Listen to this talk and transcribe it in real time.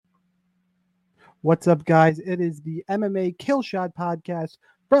What's up, guys? It is the MMA KILLSHOT podcast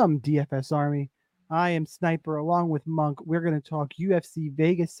from DFS Army. I am Sniper along with Monk. We're going to talk UFC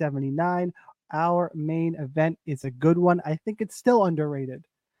Vegas 79. Our main event is a good one. I think it's still underrated.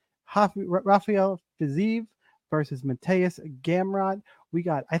 Rafael Fiziev versus Mateus Gamrot. We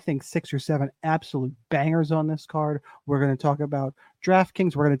got, I think, 6 or 7 absolute bangers on this card. We're going to talk about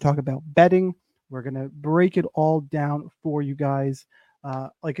DraftKings. We're going to talk about betting. We're going to break it all down for you guys.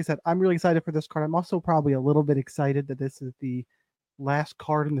 Like I said, I'm really excited for this card. I'm also probably a little bit excited that this is the last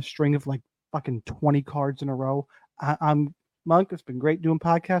card in the string of like fucking 20 cards in a row. I'm Monk. It's been great doing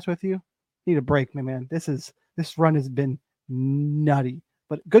podcasts with you. Need a break, my man. This run has been nutty,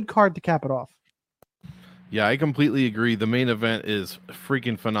 but good card to cap it off. Yeah, I completely agree. The main event is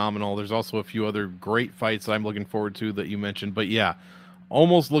freaking phenomenal. There's also a few other great fights that I'm looking forward to that you mentioned, but yeah,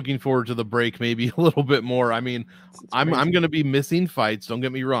 almost looking forward to the break maybe a little bit more. I mean, I'm going to be missing fights. Don't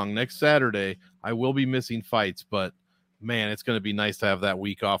get me wrong. Next Saturday, I will be missing fights, but man, it's going to be nice to have that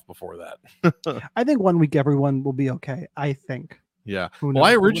week off before that. I think 1 week everyone will be okay. I think. Yeah. Well,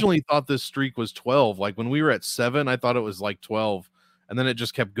 I originally thought this streak was 12. Like when we were at 7, I thought it was like 12. And then it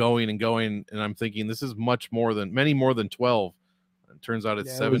just kept going and going. And I'm thinking this is many more than 12. It turns out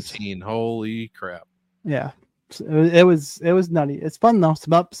it's 17. Holy crap. Yeah. It was nutty. It's fun though.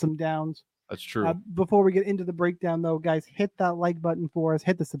 Some ups, some downs. That's true. Before we get into the breakdown though, guys, hit that like button for us.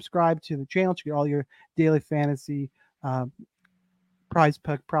 Hit the subscribe to the channel to get all your daily fantasy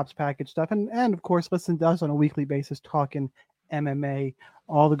props package stuff. And of course, listen to us on a weekly basis talking MMA,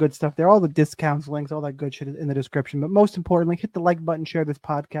 all the good stuff there, all the discounts, links, all that good shit in the description. But most importantly, hit the like button, share this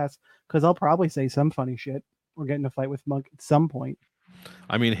podcast, because I'll probably say some funny shit. We're getting a fight with Monk at some point.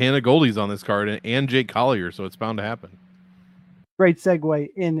 I mean, Hannah Goldie's on this card and Jake Collier, so it's bound to happen. Great segue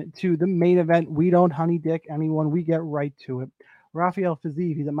into the main event. We don't honey dick anyone. We get right to it. Rafael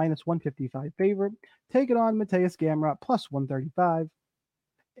Fiziev, he's a minus 155 favorite. Take it on Mateus Gamrot, plus 135.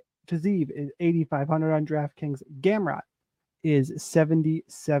 Fiziev is 8,500 on DraftKings. Gamrot is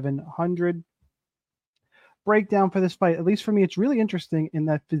 7,700. Breakdown for this fight, at least for me, it's really interesting in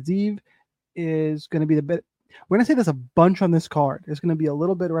that Fiziev is going to be the bit. We're going to say there's a bunch on this card. There's going to be a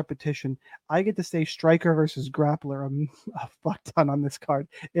little bit of repetition. I get to say striker versus grappler a fuck ton on this card.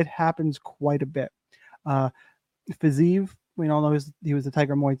 It happens quite a bit. Fiziev, we all know he was the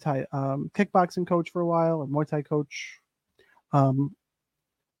Tiger Muay Thai kickboxing coach for a while, a Muay Thai coach.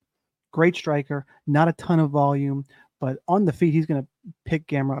 Great striker, not a ton of volume. But on the feet, he's going to pick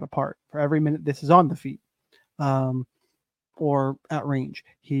Gamrot apart for every minute this is on the feet or at range.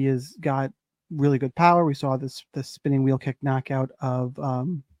 He has got really good power. We saw the spinning wheel kick knockout of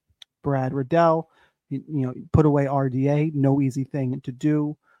Brad Riddell. He, put away RDA, no easy thing to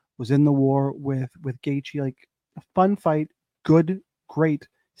do. Was in the war with Gaethje. Like a fun fight, good, great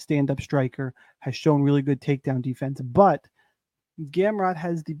stand-up striker. Has shown really good takedown defense. But Gamrot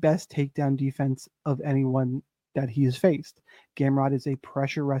has the best takedown defense of anyone that he has faced. Gamrot is a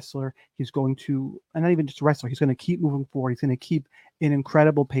pressure wrestler. He's going to, and not even just a wrestler, he's going to keep moving forward. He's going to keep an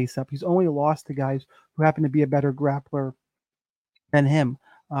incredible pace up. He's only lost to guys who happen to be a better grappler than him.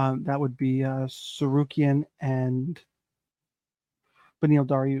 That would be Sarukian and Beneil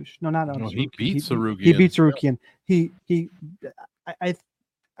Dariush. No, he beat Sarukian. He beat Sarukian.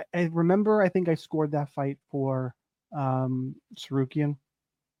 I remember, I think I scored that fight for Sarukian.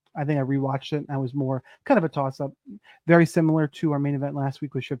 I think I rewatched it and I was more kind of a toss-up. Very similar to our main event last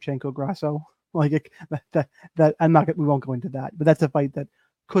week with Shevchenko Grasso. Like that we won't go into that, but that's a fight that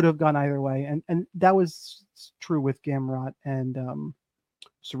could have gone either way. And that was true with Gamrot and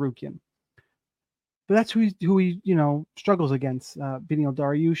Sarukian. But that's who he struggles against. Beneil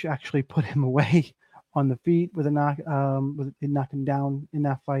Dariush actually put him away on the feet with a knock, knocked him down in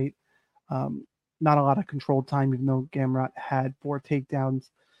that fight. Not a lot of controlled time, even though Gamrot had 4 takedowns.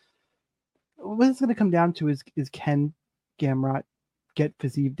 What it's going to come down to is can Gamrot get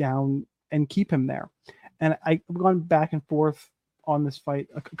Fiziev down and keep him there? And I've gone back and forth on this fight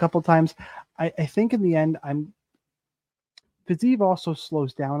a couple of times. I think in the end, Fiziev also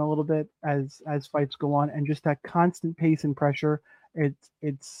slows down a little bit as fights go on, and just that constant pace and pressure.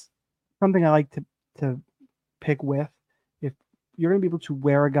 It's something I like to pick with. If you're going to be able to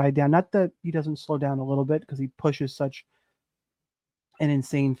wear a guy down, not that he doesn't slow down a little bit because he pushes such an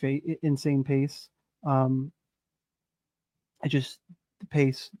insane pace. Just the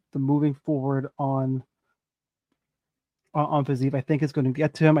pace, the moving forward on Fiziev, I think is going to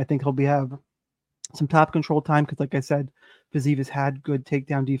get to him. I think he'll have some top control time because, like I said, Fiziev has had good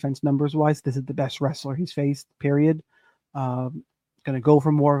takedown defense numbers wise. This is the best wrestler he's faced, period. Going to go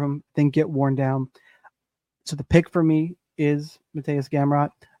for more of him, then get worn down. So the pick for me is Mateus Gamrot.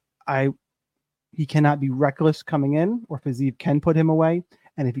 I he cannot be reckless coming in, or Fiziev can put him away.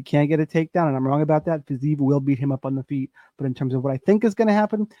 And if he can't get a takedown, and I'm wrong about that, Fiziev will beat him up on the feet. But in terms of what I think is going to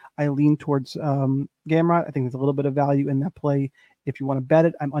happen, I lean towards Gamrot. I think there's a little bit of value in that play. If you want to bet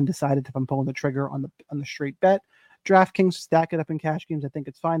it, I'm undecided if I'm pulling the trigger on the straight bet. DraftKings, stack it up in cash games. I think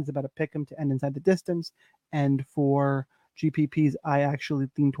it's fine. It's about a pick 'em to end inside the distance. And for GPPs, I actually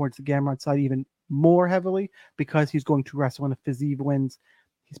lean towards the Gamrot side even more heavily because he's going to wrestle. And if Fiziev wins,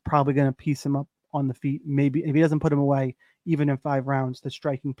 he's probably going to piece him up on the feet. Maybe if he doesn't put him away, even in 5 rounds, the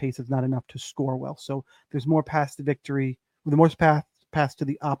striking pace is not enough to score well. So there's more paths to victory, the more paths to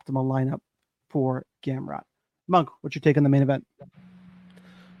the optimal lineup for Gamrot. Monk, what's your take on the main event?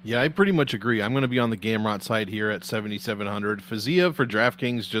 Yeah, I pretty much agree. I'm going to be on the Gamrot side here at 7,700. Fiziev for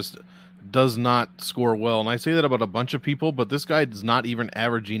DraftKings just does not score well. And I say that about a bunch of people, but this guy is not even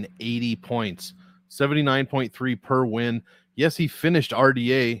averaging 80 points, 79.3 per win. Yes, he finished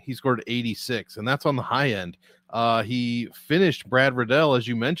RDA. He scored 86, and that's on the high end. He finished Brad Riddell, as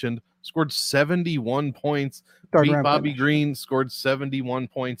you mentioned, scored 71 points. Beat Bobby Green, scored 71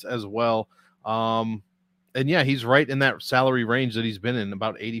 points as well. And yeah, he's right in that salary range that he's been in,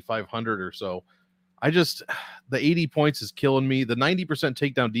 about 8,500 or so. The 80 points is killing me. The 90%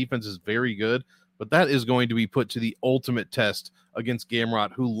 takedown defense is very good, but that is going to be put to the ultimate test against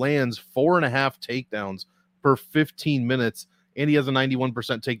Gamrot, who lands 4.5 takedowns per 15 minutes, and he has a 91%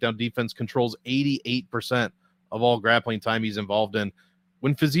 takedown defense, controls 88% of all grappling time he's involved in.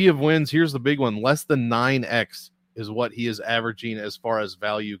 When Fiziev wins, here's the big one. Less than 9x is what he is averaging as far as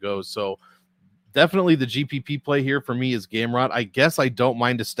value goes. So definitely the GPP play here for me is Gamrot. I guess I don't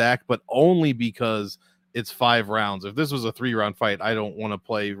mind a stack, but only because it's 5 rounds. If this was a 3-round fight, I don't want to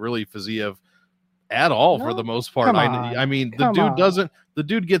play really Fiziev at all for the most part. I mean, the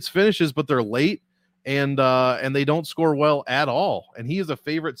dude gets finishes, but they're late and they don't score well at all. And he is a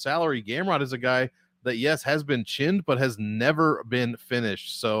favorite salary. Gamrot is a guy that, yes, has been chinned, but has never been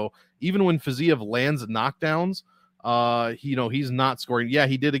finished. So even when Fiziev lands knockdowns, he's not scoring. Yeah,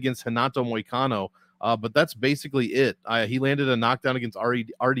 he did against Renato Moicano, but that's basically it. He landed a knockdown against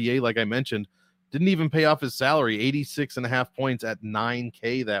RDA, like I mentioned. Didn't even pay off his salary, 86.5 points at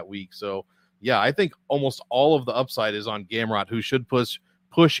 9K that week. So, yeah, I think almost all of the upside is on Gamrot, who should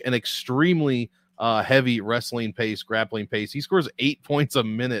push an extremely heavy wrestling pace, grappling pace. He scores 8 points a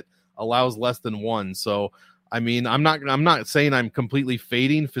minute, allows less than 1. So, I mean, I'm not saying I'm completely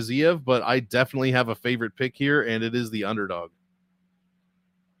fading Fiziev, but I definitely have a favorite pick here, and it is the underdog.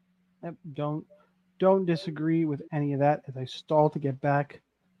 Yep, don't disagree with any of that. As I stall to get back,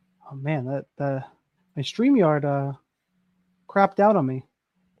 oh man, my StreamYard crapped out on me.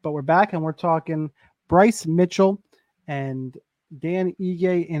 But we're back, and we're talking Bryce Mitchell and Dan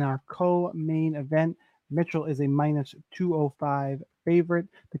Ige in our co-main event. Mitchell is a minus 205 favorite.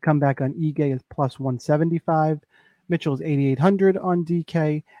 The comeback on Ige is plus 175. Mitchell is 8,800 on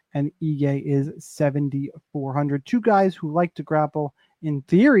DK, and Ige is 7,400. Two guys who like to grapple. In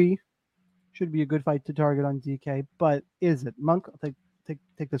theory, should be a good fight to target on DK, but is it? Monk, I'll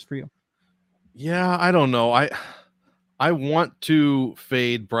take this for you. Yeah, I don't know. I want to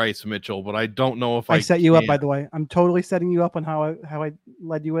fade Bryce Mitchell, but I don't know if I set you up, by the way. I'm totally setting you up on how I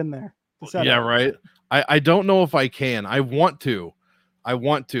led you in there. Yeah, right. I don't know if I can. I want to.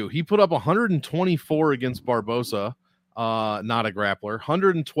 He put up 124 against Barbosa, not a grappler,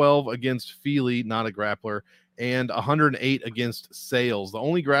 112 against Feely, not a grappler, and 108 against Sales. The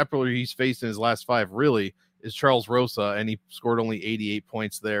only grappler he's faced in his last 5 really is Charles Rosa, and he scored only 88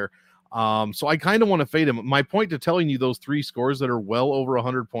 points there. So I kind of want to fade him. My point to telling you those 3 scores that are well over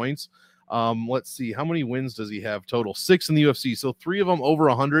 100 points, let's see, how many wins does he have total? 6 in the UFC, so 3 of them over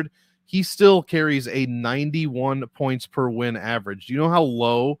 100. He still carries a 91 points per win average. Do you know how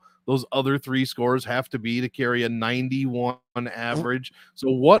low those other 3 scores have to be to carry a 91 average? So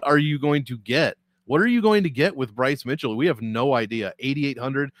what are you going to get? What are you going to get with Bryce Mitchell? We have no idea.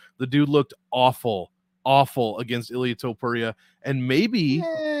 8,800. The dude looked awful against Ilia Topuria. And maybe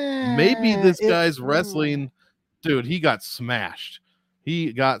this guy's wrestling, dude, he got smashed.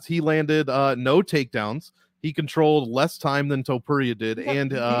 He landed no takedowns. He controlled less time than Topuria did, he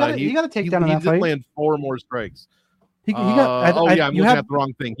got a takedown in that fight. He did land 4 more strikes. I'm looking at the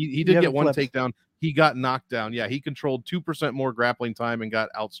wrong thing. He did get one takedown. He got knocked down. Yeah, he controlled 2% more grappling time and got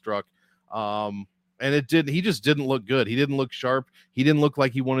outstruck. He just didn't look good. He didn't look sharp. He didn't look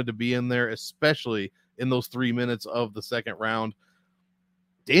like he wanted to be in there, especially in those 3 minutes of the second round.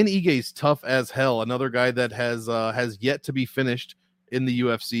 Dan Ige's tough as hell. Another guy that has yet to be finished in the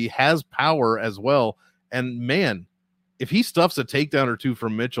UFC, has power as well. And man, if he stuffs a takedown or 2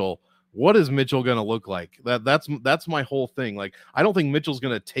 from Mitchell, what is Mitchell going to look like? That's my whole thing. Like, I don't think Mitchell's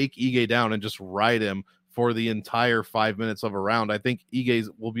going to take Ige down and just ride him for the entire 5 minutes of a round. I think Ige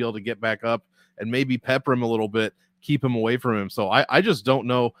will be able to get back up and maybe pepper him a little bit, keep him away from him. So I just don't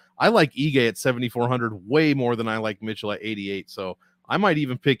know. I like Ige at 7,400 way more than I like Mitchell at 88. So I might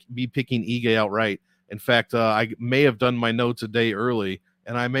even be picking Ige outright. In fact, I may have done my notes a day early,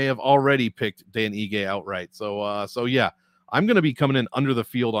 and I may have already picked Dan Ige outright. So yeah, I'm going to be coming in under the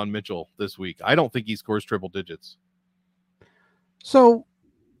field on Mitchell this week. I don't think he scores triple digits. So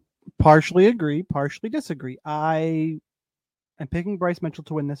partially agree, partially disagree. I am picking Bryce Mitchell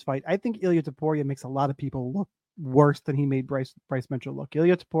to win this fight. I think Ilia Topuria makes a lot of people look worse than he made Bryce Mitchell look.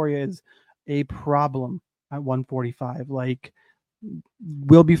 Ilia Topuria is a problem at 145. Like,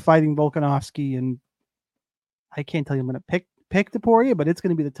 we'll be fighting Volkanovski, and I can't tell you I'm going to pick Topuria, but it's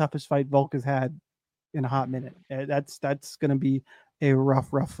going to be the toughest fight Volk has had in a hot minute. That's going to be a rough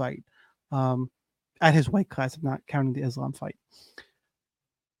fight. At his weight class, I'm not counting the Islam fight.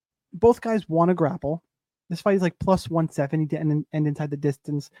 Both guys want to grapple. This fight is like plus 170 to end inside the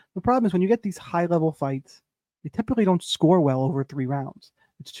distance. The problem is when you get these high-level fights, they typically don't score well over 3 rounds.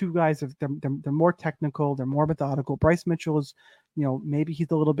 It's two guys, they're more technical, they're more methodical. Bryce Mitchell is, maybe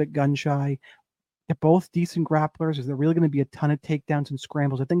he's a little bit gun-shy. They're both decent grapplers. Is there really going to be a ton of takedowns and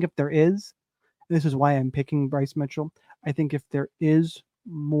scrambles? I think if there is, this is why I'm picking Bryce Mitchell. I think if there is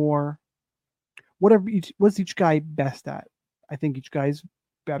more, what's each guy best at? I think each guy's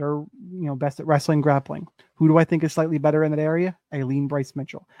better, best at wrestling, grappling. Who do I think is slightly better in that area? I lean Bryce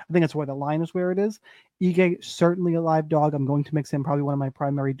Mitchell. I think that's why the line is where it is. Ige, certainly a live dog. I'm going to mix him, probably one of my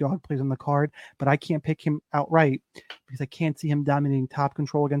primary dog plays on the card, but I can't pick him outright because I can't see him dominating top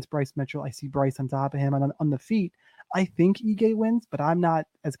control against Bryce Mitchell. I see Bryce on top of him on the feet. I think Ige wins, but I'm not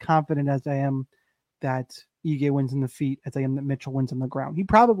as confident as I am that Ige wins in the feet as I am that Mitchell wins on the ground. He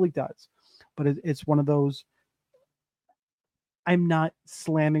probably does, but it's one of those. I'm not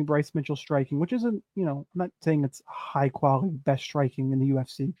slamming Bryce Mitchell striking, which isn't, I'm not saying it's high quality, best striking in the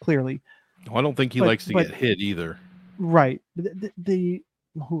UFC, clearly. No, I don't think he likes to get hit either. Right. The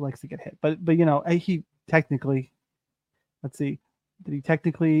who likes to get hit? But he technically, let's see. Did he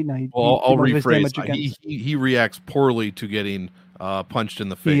technically? No, I'll rephrase. He reacts poorly to getting punched in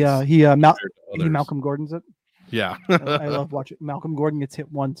the face. He Malcolm Gordon's it. Yeah. I love watching. Malcolm Gordon gets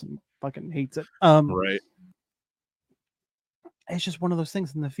hit once and fucking hates it. Right. It's just one of those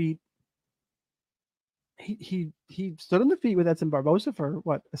things in the feet. He stood on the feet with Edson Barboza for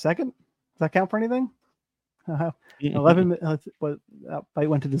what, a second? Does that count for anything? 11 minutes, but that fight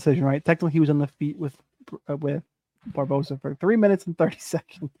went to decision, right? Technically, he was on the feet with Barboza for 3 minutes and 30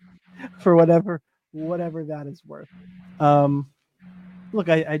 seconds for whatever that is worth. Look,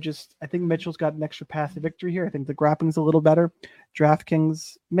 I think Mitchell's got an extra path to victory here. I think the grappling's a little better.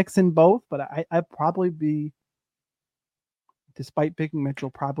 DraftKings mix in both, but I'd probably be, despite picking Mitchell,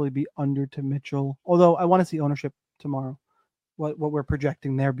 probably be under to Mitchell. Although I want to see ownership tomorrow, what we're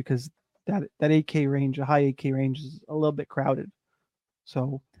projecting there, because that 8K range, a high 8K range, is a little bit crowded.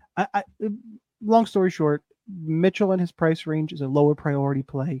 So, I long story short, Mitchell in his price range is a lower priority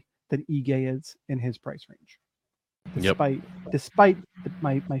play than Ige is in his price range. Despite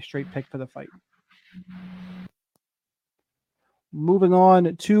my straight pick for the fight. Moving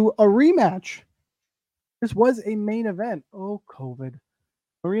on to a rematch. This was a main event. Oh, COVID.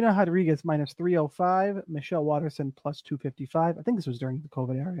 Marina Rodriguez minus 305. Michelle Watterson plus 255. I think this was during the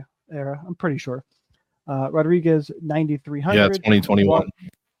COVID era. I'm pretty sure. Rodriguez 9,300. Yeah, it's 2021.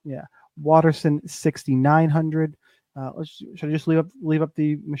 Watterson 6,900. Should I just leave up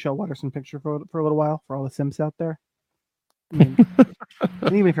the Michelle Watterson picture for a little while for all the simps out there? I mean,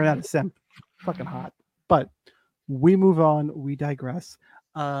 even if you're not a simp, fucking hot. But we move on. We digress.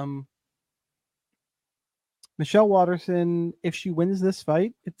 Michelle Watterson, if she wins this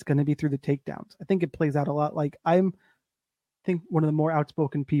fight, it's going to be through the takedowns. I think it plays out a lot like I think one of the more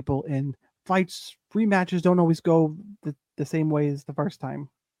outspoken people in fights. Rematches don't always go the same way as the first time.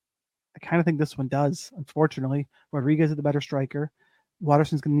 I kind of think this one does, unfortunately. Rodriguez is the better striker.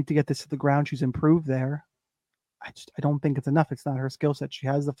 Watterson's going to need to get this to the ground. She's improved there. I don't think it's enough. It's not her skill set. She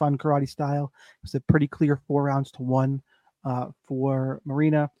has the fun karate style. It's a pretty clear 4-1 for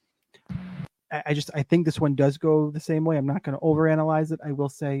Marina. I think this one does go the same way. I'm not going to overanalyze it. I will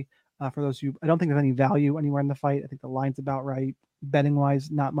say, for those who, I don't think there's any value anywhere in the fight. I think the line's about right. Betting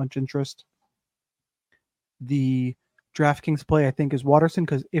wise, not much interest. The DraftKings play, I think, is Watterson,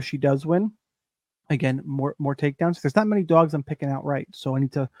 because if she does win, again, more takedowns. There's not many dogs I'm picking out right, so I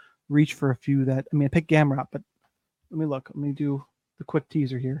need to reach for a few that, I pick Gamrot, but let me look. Let me do the quick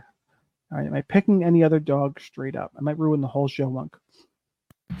teaser here. All right, am I picking any other dog straight up? I might ruin the whole show, Monk.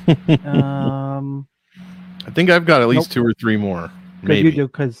 Um, I think I've got at least nope. 2 or 3 more. Because you Maybe. do,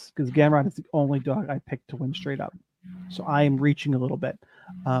 because Gamrot is the only dog I picked to win straight up. So I am reaching a little bit,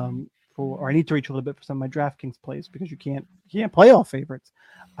 or I need to reach a little bit for some of my DraftKings plays because you can't play all favorites.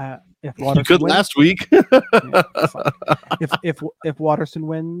 If You Watterson could wins, last week. yeah, fuck. If Watterson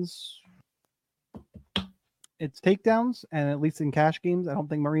wins, it's takedowns, and at least in cash games, I don't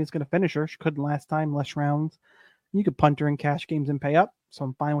think Marina's going to finish her. She couldn't last time, less rounds. You could punt her in cash games and pay up, so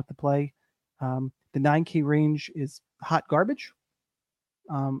I'm fine with the play. The 9K range is hot garbage.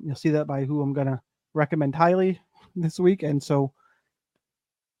 You'll see that by who I'm going to recommend highly this week. And so,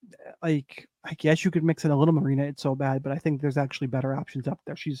 like, I guess you could mix in a little Marina. It's so bad, but I think there's actually better options up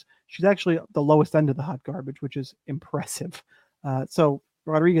there. She's actually the lowest end of the hot garbage, which is impressive. So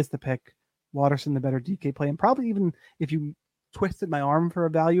Rodriguez the pick, Watterson the better DK play, and probably even if you twisted my arm for a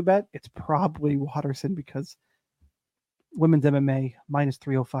value bet, it's probably Watterson because women's MMA minus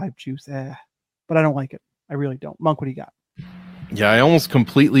 305 juice. But I don't like it. I really don't. Monk, what do you got? Yeah, I almost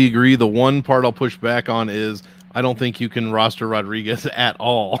completely agree. The one part I'll push back on is I don't think you can roster Rodriguez at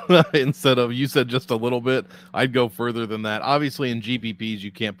all. Instead of, you said just a little bit, I'd go further than that. Obviously, in GPPs,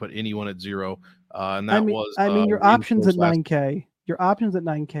 you can't put anyone at 0. And that I mean, your options at reinforced 9K. Your options at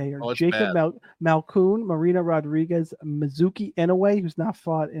 9K are Oh, it's Jacob bad. Malkoun, Marina Rodriguez, Mizuki Inoue, who's not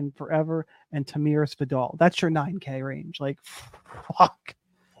fought in forever, and Tamiris Vidal. That's your 9K range. Like, fuck.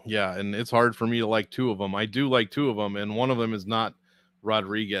 Yeah, and it's hard for me to like 2 of them. I do like 2 of them, and one of them is not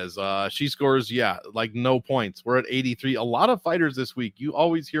Rodriguez. She scores, like no points. We're at 83. A lot of fighters this week. You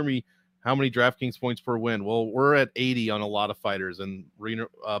always hear me, how many DraftKings points per win? Well, we're at 80 on a lot of fighters, and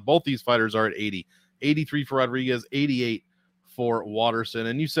both these fighters are at 80. 83 for Rodriguez, 88 for Watterson.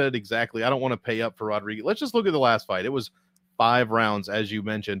 And you said it exactly. I don't want to pay up for Rodriguez. Let's just look at the last fight. It was 5 rounds, as you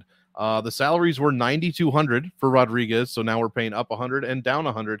mentioned. The salaries were $9,200 for Rodriguez, so now we're paying up 100 and down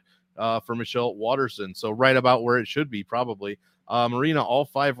 100 for Michelle Watterson. So right about where it should be, probably. Marina, all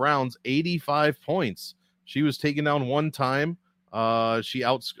 5 rounds, 85 points. She was taken down 1 time. She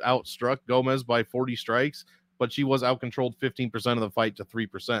outstruck Gomez by 40 strikes, but she was outcontrolled 15% of the fight to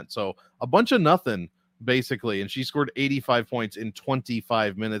 3%. So a bunch of nothing, basically. And she scored 85 points in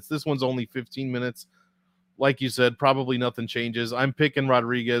 25 minutes. This one's only 15 minutes. Like you said, probably nothing changes. I'm picking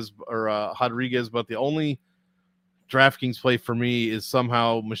Rodriguez, but the only DraftKings play for me is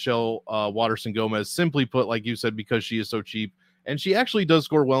somehow Michelle Watterson Gomez. Simply put, like you said, because she is so cheap, and she actually does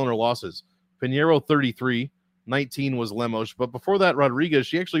score well in her losses. Pinheiro 33, 19 was Lemos, but before that, Rodriguez,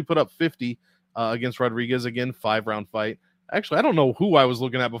 she actually put up 50 against Rodriguez. Again, 5-round fight. Actually, I don't know who I was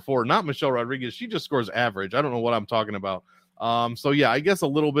looking at before. Not Michelle Rodriguez. She just scores average. I don't know what I'm talking about. So yeah, I guess a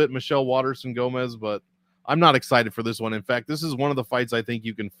little bit Michelle Watterson Gomez, but I'm not excited for this one. In fact, this is one of the fights I think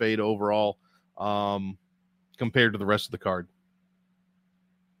you can fade overall compared to the rest of the card.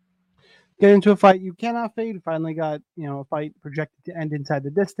 Get into a fight you cannot fade. Finally got, a fight projected to end inside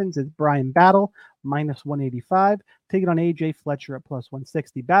the distance. It's Brian Battle, minus 185. Take it on AJ Fletcher at plus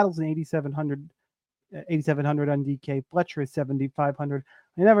 160. Battle's an 8,700 on DK. Fletcher is 7,500.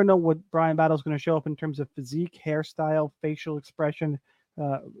 I never know what Brian Battle's going to show up in terms of physique, hairstyle, facial expression.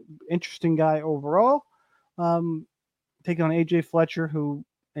 Interesting guy overall. Taking on AJ Fletcher, who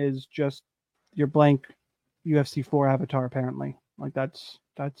is just your blank UFC 4 avatar, apparently. Like that's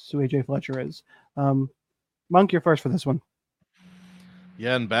who AJ Fletcher is. Monk, you're first for this one.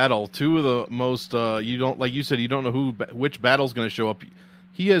 Yeah, in Battle, 2 of the most you don't, like you said, you don't know which battle's going to show up.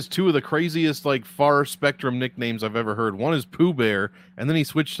 He has 2 of the craziest, like, far spectrum nicknames I've ever heard. One is Pooh Bear, and then he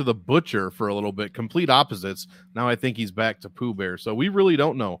switched to the Butcher for a little bit. Complete opposites. Now I think he's back to Pooh Bear. So we really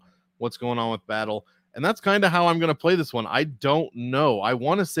don't know what's going on with Battle. And that's kind of how I'm going to play this one. I don't know. I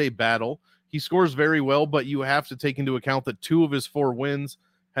want to say Battle. He scores very well, but you have to take into account that 2 of his 4 wins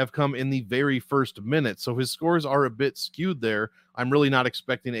have come in the very first minute. So his scores are a bit skewed there. I'm really not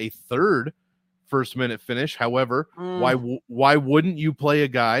expecting a third first minute finish. However, why wouldn't you play a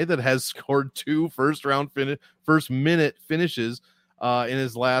guy that has scored 2 first minute finishes in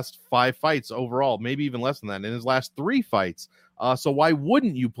his last 5 fights overall, maybe even less than that in his last 3 fights? So why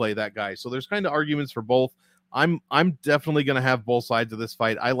wouldn't you play that guy? So there's kind of arguments for both. I'm definitely going to have both sides of this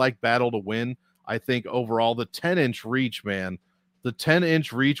fight. I like Battle to win. I think overall the 10-inch reach, man, the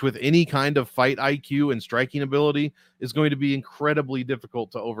 10-inch reach with any kind of fight IQ and striking ability is going to be incredibly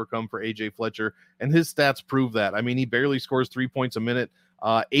difficult to overcome for AJ Fletcher, and his stats prove that. I mean, he barely scores 3 points a minute.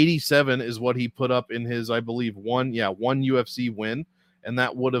 87 is what he put up in his, I believe, one UFC win, and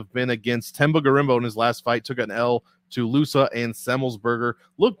that would have been against Temba Garimbo in his last fight. Took an L to Lusa and Semmelsberger.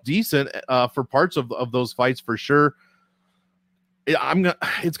 Looked decent for parts of those fights for sure.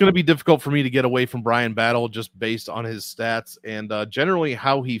 It's going to be difficult for me to get away from Brian Battle just based on his stats and generally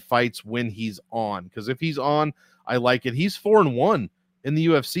how he fights when he's on. Because if he's on, I like it. He's 4-1 in the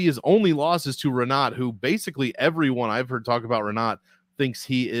UFC. His only loss is to Renat, who basically everyone I've heard talk about Renat thinks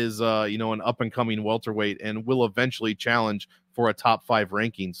he is, an up and coming welterweight and will eventually challenge for a top 5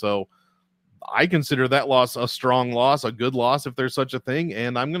 ranking. So I consider that loss a strong loss, a good loss if there's such a thing.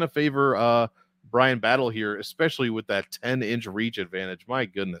 And I'm going to favor Brian Battle here, especially with that 10-inch reach advantage. My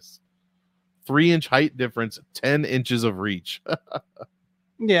goodness. 3-inch height difference, 10 inches of reach.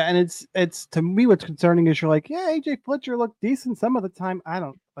 Yeah, and it's to me what's concerning is you're like, yeah, AJ Fletcher looked decent some of the time. I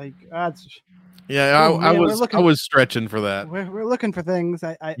don't like that's I was stretching for that. We're looking for things.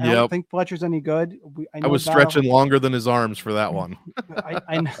 I don't think Fletcher's any good. I was stretching longer than his arms for that one.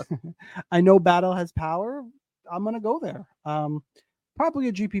 I know Battle has power. I'm gonna go there. Probably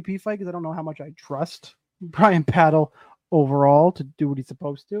a GPP fight because I don't know how much I trust Brian Battle overall to do what he's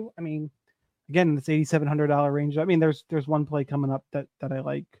supposed to. I mean, again, in this $8,700 range. I mean, there's one play coming up that I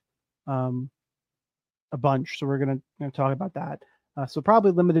like a bunch, so we're gonna talk about that. So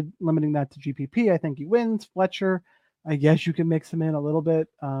probably limiting that to GPP. I think he wins. Fletcher, I guess you can mix him in a little bit.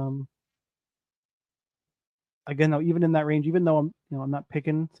 Again, though, even in that range, even though I'm not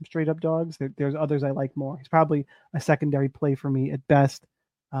picking some straight up dogs, there's others I like more. He's probably a secondary play for me at best.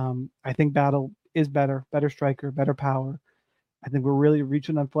 I think Battle is better striker, better power. I think we're really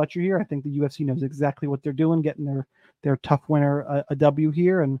reaching on Fletcher here. I think the UFC knows exactly what they're doing, getting their tough winner a W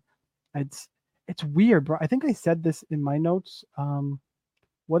here, and it's weird, bro. I think I said this in my notes.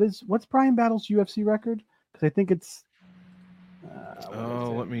 What's Brian Battle's UFC record? Because I think it's.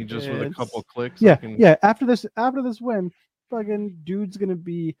 Let me just with a couple clicks. Yeah. After this win, fucking dude's gonna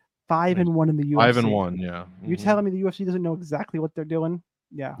be 5-1 in the UFC. 5-1, yeah. You're telling me the UFC doesn't know exactly what they're doing?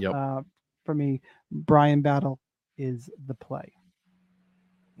 Yeah. Yep. For me, Brian Battle is the play.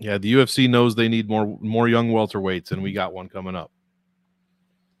 Yeah, the UFC knows they need more young welterweights, and we got one coming up.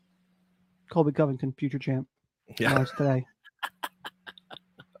 Colby Covington, future champ. Yeah. Today.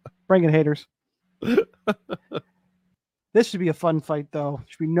 Bring it, haters. This should be a fun fight, though. There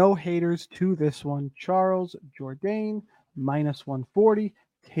should be no haters to this one. Charles Jourdain, -140,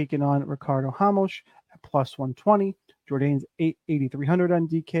 taking on Ricardo Ramos at +120. Jourdain's 8,300 on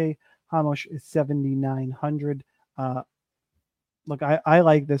DK. Ramos is 7,900. Look, I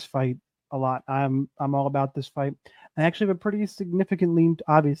like this fight a lot. I'm all about this fight. I actually have a pretty significant lean,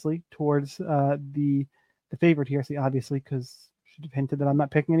 obviously, towards the favorite here. See, obviously, because should have hinted that I'm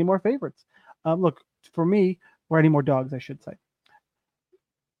not picking any more favorites. Look, for me, or any more dogs, I should say.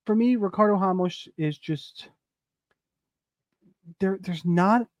 For me, Ricardo Ramos is just there's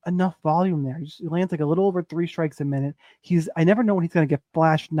not enough volume there. He lands like a little over 3 strikes a minute. I never know when he's gonna get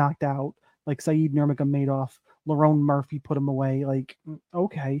flashed, knocked out, like Saeed Nurmagomedov, Lerone Murphy put him away. Like,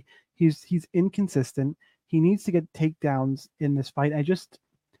 okay, he's inconsistent. He needs to get takedowns in this fight. I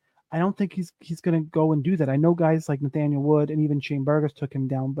don't think he's gonna go and do that. I know guys like Nathaniel Wood and even Shane Burgos took him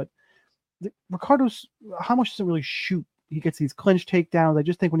down, but Ricardo's how much doesn't really shoot. He gets these clinch takedowns. I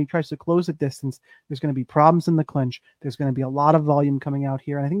just think when he tries to close the distance, there's going to be problems in the clinch. There's going to be a lot of volume coming out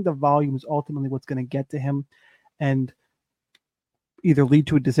here. And I think the volume is ultimately what's going to get to him and either lead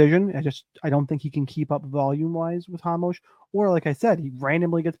to a decision. I don't think he can keep up volume wise with Ramos, or like I said, he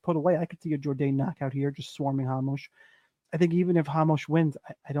randomly gets put away. I could see a Jourdain knockout here, just swarming Ramos. I think even if Ramos wins,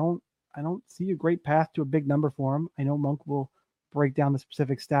 I don't see a great path to a big number for him. I know Monk will break down the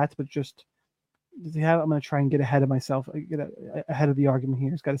specific stats, but just I'm going to try and get ahead of myself, ahead of the argument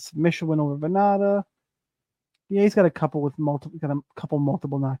here. He's got a submission win over Venata. Yeah, he's got a couple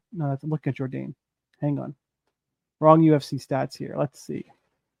multiple knocks. No, I'm looking at Jourdain. Hang on. Wrong UFC stats here. Let's see.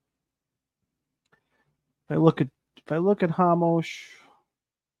 If I look at Ramos,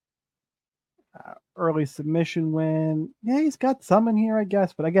 early submission win. Yeah, he's got some in here, I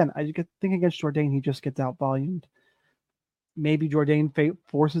guess. But again, I think against Jourdain, he just gets out volumed. Maybe Jourdain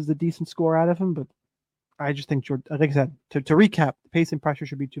forces a decent score out of him, but I just think, like I said, to recap, the pace and pressure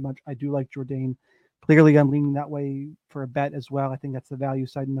should be too much. I do like Jourdain. Clearly, I'm leaning that way for a bet as well. I think that's the value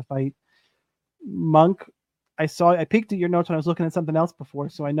side in the fight. Monk, I peeked at your notes when I was looking at something else before,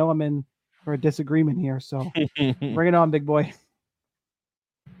 so I know I'm in for a disagreement here. So bring it on, big boy.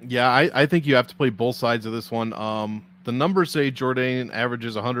 Yeah, I think you have to play both sides of this one. The numbers say Jourdain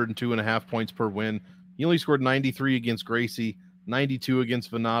averages 102.5 points per win. He only scored 93 against Gracie, 92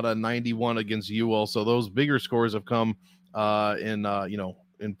 against Venata, 91 against Ewell. So those bigger scores have come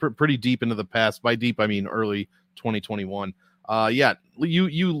pretty deep into the past. By deep, I mean early 2021.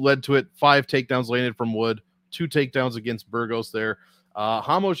 You led to it. 5 takedowns landed from Wood, 2 takedowns against Burgos there.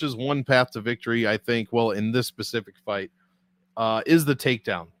 Ramos is one path to victory, I think. Well, in this specific fight, is the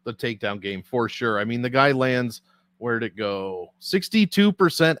takedown game for sure. I mean, the guy lands, where'd it go?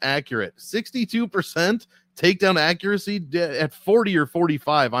 62% accurate, 62% takedown accuracy. At 40 or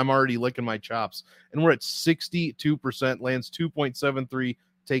 45, I'm already licking my chops. And we're at 62%, lands 2.73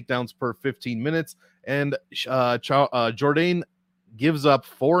 takedowns per 15 minutes. And Jourdain gives up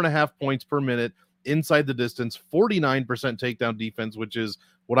 4.5 points per minute inside the distance, 49% takedown defense, which is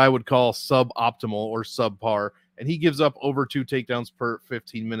what I would call suboptimal or subpar. And he gives up over 2 takedowns per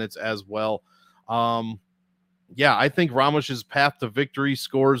 15 minutes as well. Yeah, I think Ramos's path to victory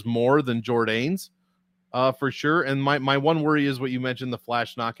scores more than Jourdain's for sure. And my one worry is what you mentioned, the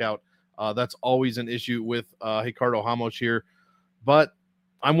flash knockout. That's always an issue with Ricardo Ramos here. But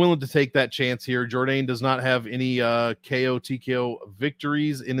I'm willing to take that chance here. Jourdain does not have any KO, TKO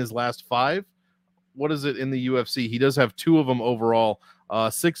victories in his last 5. What is it in the UFC? He does have 2 of them overall.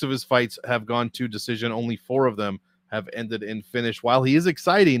 6 of his fights have gone to decision. Only 4 of them have ended in finish. While he is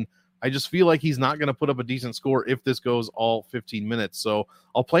exciting, I just feel like he's not going to put up a decent score if this goes all 15 minutes. So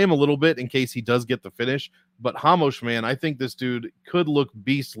I'll play him a little bit in case he does get the finish. But Ramos, man, I think this dude could look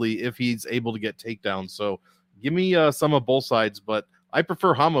beastly if he's able to get takedowns. So give me some of both sides, but I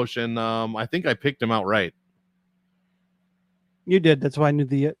prefer Ramos, and I think I picked him out right. You did. That's why I knew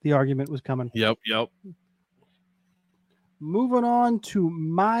the argument was coming. Yep. Moving on to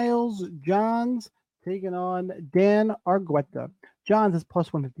Miles Johns taking on Dan Argueta. Johns is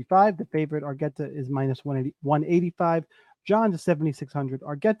plus 155. The favorite Argueta is minus 185. Johns is 7,600.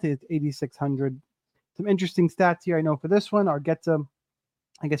 Argueta is 8,600. Some interesting stats here. I know for this one, Argueta,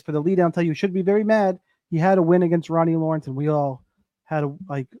 I guess for the lead, I'll tell you, should be very mad. He had a win against Ronnie Lawrence, and we all had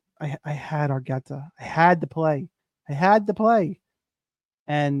I had Argueta. I had to play.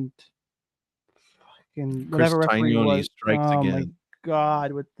 And fucking whatever referee was, strikes oh again. my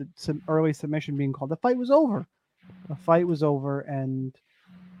God, with some early submission being called. The fight was over. And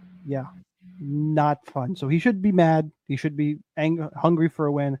yeah, not fun. So he should be mad. He should be hungry for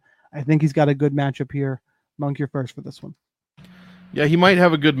a win. I think he's got a good matchup here. Monk, you're first for this one. Yeah, he might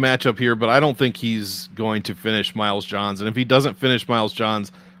have a good matchup here, but I don't think he's going to finish Miles Johns. And if he doesn't finish Miles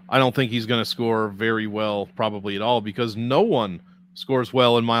Johns, I don't think he's going to score very well, probably at all, because no one scores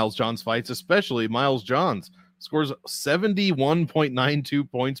well in Miles Johns fights, especially Miles Johns. Scores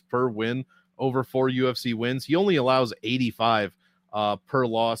 71.92 points per win over 4 UFC wins. He only allows 85 per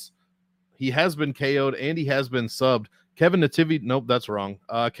loss. He has been KO'd and he has been subbed. Kevin Nativi, nope, that's wrong.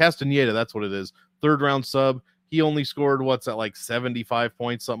 Castaneda, that's what it is. 3rd round sub. He only scored, what's that, like 75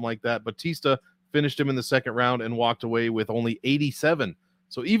 points, something like that. Batista finished him in the 2nd round and walked away with only 87.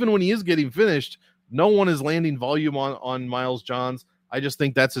 So even when he is getting finished, no one is landing volume on Miles Johns. I just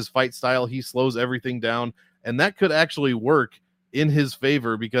think that's his fight style. He slows everything down, and that could actually work in his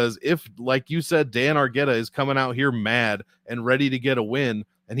favor because if, like you said, Dan Argueta is coming out here mad and ready to get a win,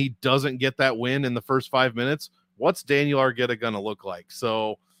 and he doesn't get that win in the first 5 minutes, what's Daniel Argueta going to look like?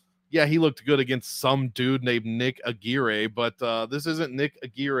 So, yeah, he looked good against some dude named Nick Aguirre, but this isn't Nick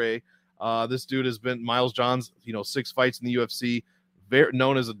Aguirre. This dude has been Miles Johns, 6 fights in the UFC, very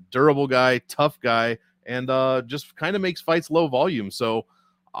known as a durable guy, tough guy, and just kind of makes fights low volume. So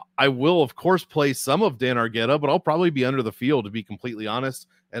I will, of course, play some of Dan Argueta, but I'll probably be under the field, to be completely honest.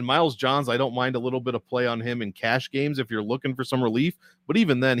 And Miles Johns, I don't mind a little bit of play on him in cash games if you're looking for some relief, but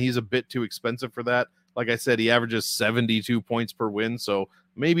even then, he's a bit too expensive for that. Like I said, he averages 72 points per win, so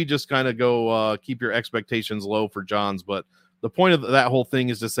maybe just kind of go keep your expectations low for Johns. But the point of that whole thing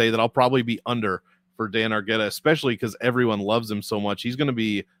is to say that I'll probably be under for Dan Argueta, especially because everyone loves him so much. He's going to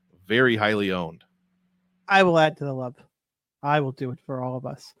be very highly owned. I will add to the love. I will do it for all of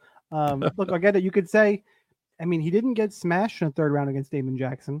us. Look, Argueta, you could say, I mean, he didn't get smashed in the 3rd round against Damon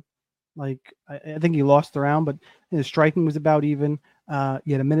Jackson. Like, I think he lost the round, but his striking was about even.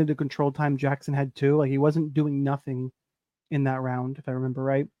 He had a minute of control time. Jackson had 2. Like, he wasn't doing nothing in that round, if I remember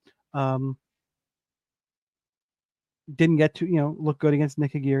right. Didn't get to, look good against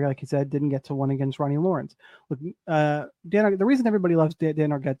Nick Aguirre, like you said. Didn't get to one against Ronnie Lawrence. Look, the reason everybody loves Dan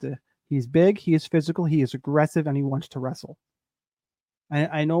Argueta, he's big, he is physical, he is aggressive, and he wants to wrestle.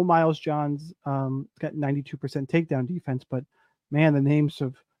 I know Miles Johns got 92% takedown defense, but man, the names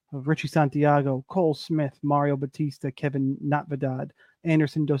of Richie Santiago, Cole Smith, Mario Batista, Kevin Notvedad,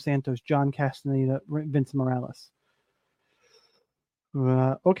 Anderson Dos Santos, John Castaneda, Vince Morales.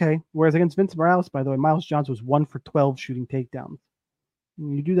 Okay. Whereas against Vince Morales, by the way, Miles Johns was 1 for 12 shooting takedowns.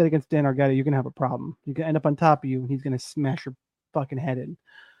 When you do that against Dan Argueta, you're going to have a problem. You're going to end up on top of you, and he's going to smash your fucking head in.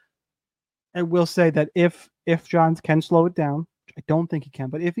 I will say that if Johns can slow it down, I don't think he can,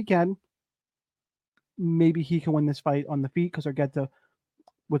 but if he can, maybe he can win this fight on the feet because Argueta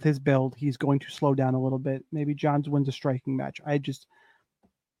with his build, he's going to slow down a little bit. Maybe Johns wins a striking match. I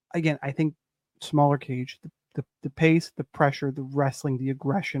think smaller cage, the pace, the pressure, the wrestling, the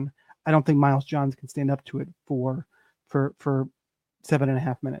aggression. I don't think Miles Johns can stand up to it for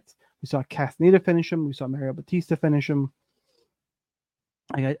 7.5 minutes. We saw Castaneda finish him. We saw Mario Batista finish him.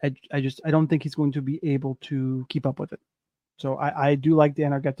 I don't think he's going to be able to keep up with it. So I do like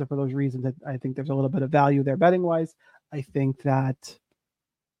Dan Argueta for those reasons. That I think there's a little bit of value there betting wise. I think that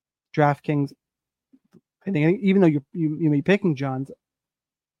DraftKings, I think even though you may be picking Johns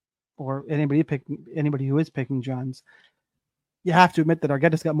or anybody who is picking Johns, you have to admit that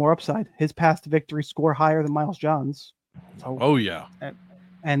Argueta's got more upside. His past victories score higher than Miles Johns. So, oh yeah,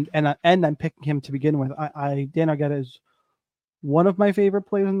 and I'm picking him to begin with. Dan Argueta is one of my favorite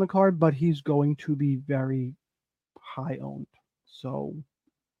players on the card, but he's going to be very high owned. So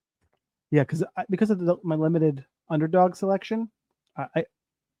yeah, because of my limited underdog selection,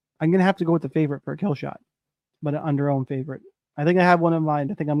 I'm gonna have to go with the favorite for a kill shot, but an under-owned favorite. I think I have one in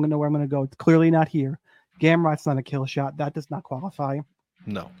mind. I think I'm gonna know where I'm gonna go. It's clearly not here. Gamrot's not a kill shot. That does not qualify.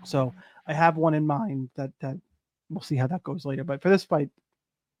 No. So I have one in mind that we'll see how that goes later. But for this fight,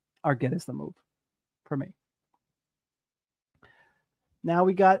 Argueta is the move for me. Now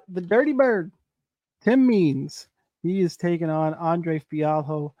we got the Dirty Bird, Tim Means. He is taking on Andre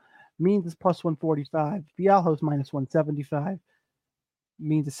Fialho. Means is plus 145. Fialho's minus 175.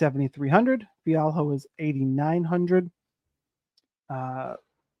 Means is 7,300. Fialho is 8,900.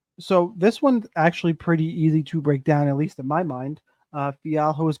 So this one's actually pretty easy to break down, at least in my mind.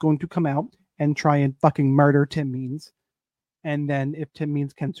 Fialho is going to come out and try and fucking murder Tim Means. And then if Tim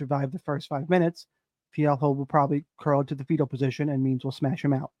Means can survive the first 5 minutes, Fialho will probably curl into the fetal position and Means will smash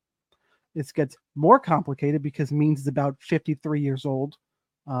him out. This gets more complicated because Means is about 53 years old.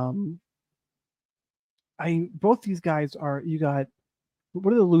 Both these guys are,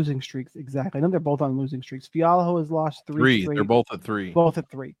 what are the losing streaks exactly? I know they're both on losing streaks. Fialho has lost three. They're both at 3. Both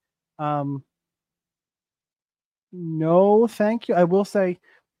at 3. No, thank you. I will say,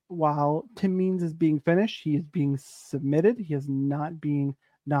 while Tim Means is being finished, he is being submitted. He is not being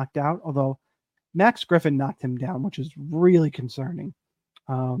knocked out, although Max Griffin knocked him down, which is really concerning.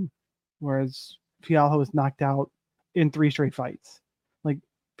 Whereas Fialho is knocked out in 3 straight fights. Like,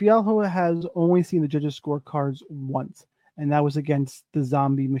 Fialho has only seen the judges' scorecards once, and that was against the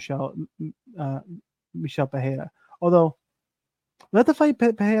zombie Michel Pereira. Although, let the fight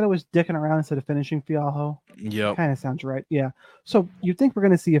Pereira was dicking around instead of finishing Fialho. Yeah, kind of sounds right. Yeah. So you think we're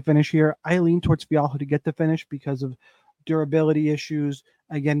going to see a finish here? I lean towards Fialho to get the finish because of durability issues.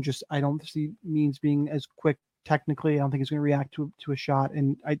 Again, I don't see Means being as quick technically. I don't think he's going to react to a shot,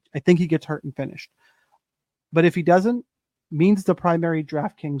 and I think he gets hurt and finished. But if he doesn't, Means the primary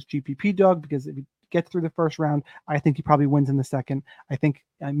DraftKings GPP dog, because if he gets through the first round, I think he probably wins in the second. I think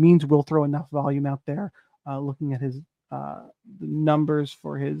Means will throw enough volume out there. Looking at his the numbers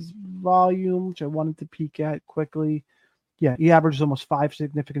for his volume, which I wanted to peek at quickly. Yeah, he averages almost 5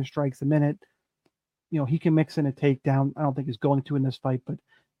 significant strikes a minute. He can mix in a takedown. I don't think he's going to in this fight, but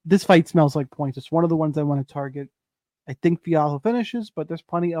this fight smells like points. It's one of the ones I want to target. I think Fialho finishes, but there's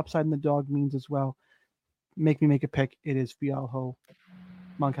plenty upside in the dog Means as well. Make me make a pick. It is Fialho.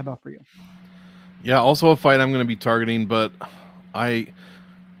 Monk, how about for you? Yeah, also a fight I'm going to be targeting, but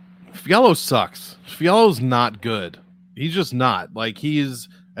Fialho sucks. Fialho's not good. He's just not. Like,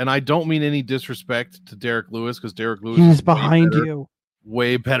 and I don't mean any disrespect to Derek Lewis, because Derek Lewis is behind you.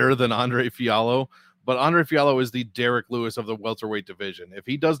 Way better than Andre Fialho. But Andre Fialho is the Derek Lewis of the welterweight division. If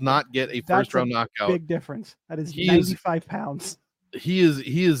he does not get a first-round knockout, big difference. That is 95 pounds. He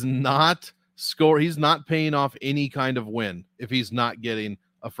is not he's not paying off any kind of win if he's not getting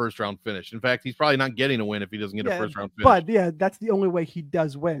a first-round finish. In fact, he's probably not getting a win if he doesn't get a first-round finish. But yeah, that's the only way he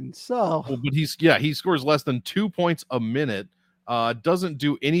does win. So, but he scores less than 2 points a minute. Doesn't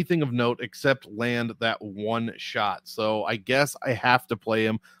do anything of note except land that one shot. So I guess I have to play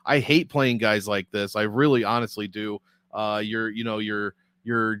him. I hate playing guys like this. I really honestly do. I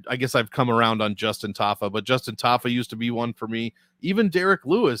guess I've come around on Justin Tafa, but Justin Tafa used to be one for me. Even Derek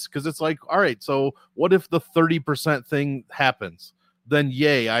Lewis, because it's like, all right, so what if the 30% thing happens? Then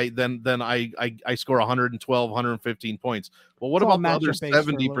yay, I score 112, 115 points. Well, what about the other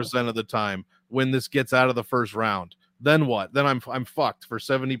 70% of the time when this gets out of the first round? Then what? Then I'm fucked for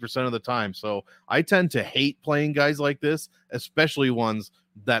 70% of the time. So I tend to hate playing guys like this, especially ones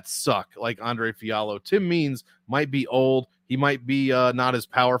that suck, like Andre Fialho. Tim Means might be old. He might be not as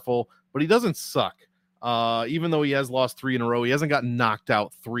powerful, but he doesn't suck. Even though he has lost 3 in a row, he hasn't gotten knocked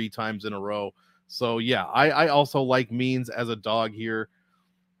out 3 times in a row. So yeah, I also like Means as a dog here.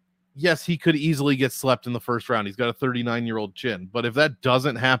 yes, he could easily get slept in the first round. He's got a 39-year-old chin. But if that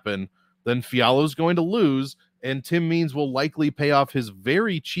doesn't happen, then Fiallo's going to lose, and Tim Means will likely pay off his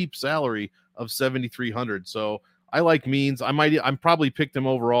very cheap salary of 7,300. So I like Means. I'm probably picked him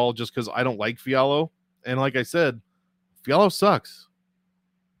overall just because I don't like Fiallo. And like I said, Fiallo sucks.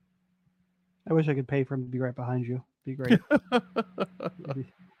 I wish I could pay for him to be right behind you. Be great.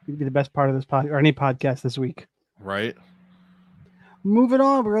 It'd be the best part of this or any podcast this week. Right. Moving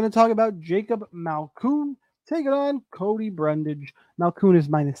on, we're going to talk about Jacob Malkoun taking on Cody Brundage. Malkoun is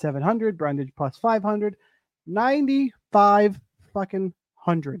minus 700, Brundage plus 500, 95 fucking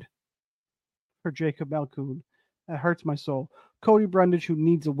hundred for Jacob Malkoun. That hurts my soul. Cody Brundage, who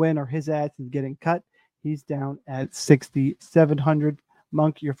needs a win or his ass is getting cut, he's down at 6,700.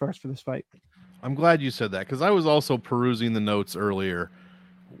 Monk, you're first for this fight. I'm glad you said that because I was also perusing the notes earlier.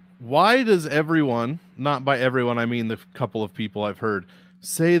 Why does everyone, not by everyone, I mean the couple of people I've heard,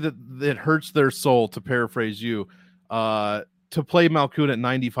 say that it hurts their soul, to paraphrase you, to play Malkoun at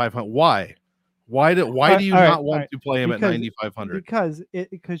 9,500? Why? Why do you not want to play him at 9,500?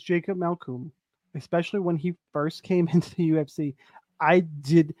 Because Jacob Malkoun, especially when he first came into the UFC,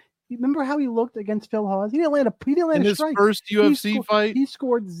 remember how he looked against Phil Hawes? He didn't land a strike. His first UFC fight, he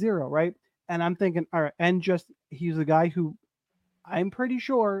scored 0, right? And I'm thinking, all right, and he's a guy who I'm pretty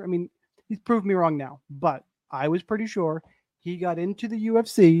sure, I mean, he's proved me wrong now, but I was pretty sure he got into the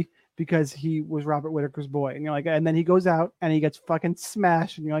UFC because he was Robert Whittaker's boy. And you're like, and then he goes out and he gets fucking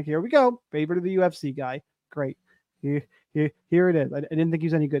smashed. And you're like, here we go. Favorite of the UFC guy. Great. Here it is. I didn't think he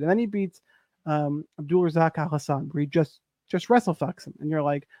was any good. And then he beats Abdulrazak Al-Hassan, where he just wrestle fucks him. And you're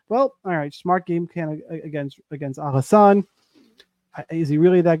like, well, all right, smart game plan against Al-Hassan. Is he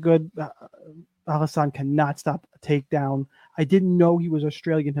really that good? Al-Hassan cannot stop a takedown. I didn't know he was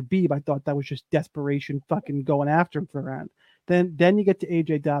Australian Habib. I thought that was just desperation fucking going after him for a round. Then you get to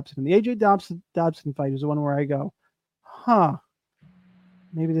AJ Dobson. And the AJ Dobson fight is the one where I go,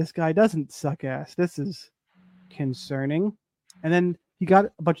 maybe this guy doesn't suck ass. This is concerning. And then he got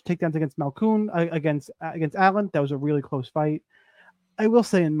a bunch of takedowns against Malkoun, against Allen. That was a really close fight. I will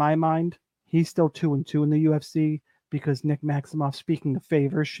say in my mind, he's still 2-2 in the UFC because Nick Maximoff, speaking of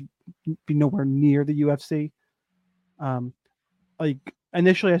favors, should be nowhere near the UFC. Like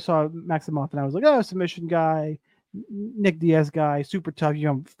initially I saw Maximoff and I was like, oh, submission guy, Nick Diaz guy, super tough,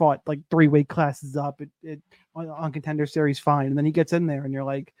 fought like 3 weight classes up on Contender Series, fine. And then he gets in there and you're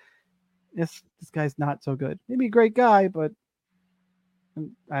like, this guy's not so good. Maybe a great guy, but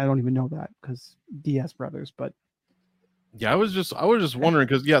I don't even know that because Diaz brothers, but yeah, I was just wondering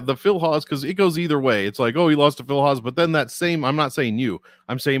because the Phil Hawes, because it goes either way. It's like, oh, he lost to Phil Hawes, but then I'm not saying you,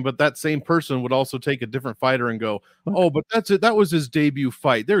 I'm saying, but that same person would also take a different fighter and go, oh, but that's it. That was his debut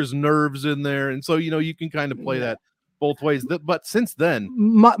fight. There's nerves in there, and so you can kind of play that both ways. But since then,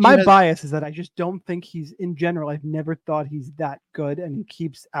 my bias is that I just don't think he's, in general, I've never thought he's that good, and he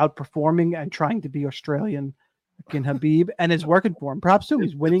keeps outperforming and trying to be Australian in Habib, and it's working for him. Props to him.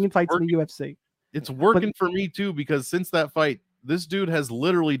 He's winning in fights in the UFC. It's working for me too, because since that fight, this dude has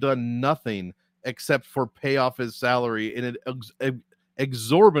literally done nothing except for pay off his salary in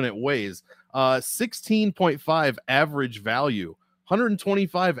exorbitant ways. 16.5 average value,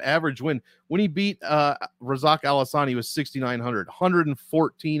 125 average win. When he beat Razak Al-Hassan, he was 6,900,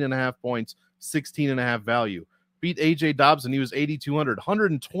 114.5 points, 16.5 value. Beat AJ Dobson, he was 8,200,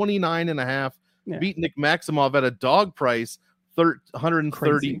 129.5. Yeah. Beat Nick Maximoff at a dog price, 131.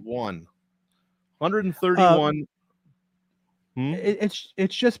 Crazy. 131.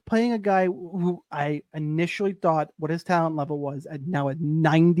 It's just playing a guy who I initially thought what his talent level was, and now at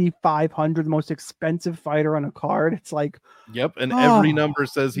 9,500, the most expensive fighter on a card. It's like, yep, and every number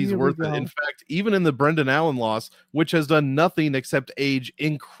says he's worth it. In fact, even in the Brendan Allen loss, which has done nothing except age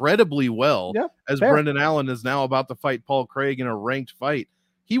incredibly well, as fair. Brendan Allen is now about to fight Paul Craig in a ranked fight,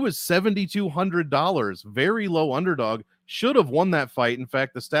 he was $7,200, very low underdog. Should have won that fight. In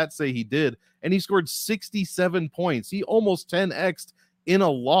fact, the stats say he did, and he scored 67 points. He almost 10x'd in a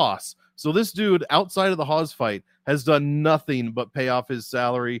loss. So this dude, outside of the Hawes fight, has done nothing but pay off his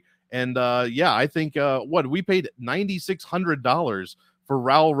salary. And I think we paid $9,600 for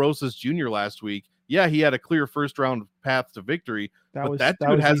Raul Rosas Jr. last week. Yeah, he had a clear first round path to victory,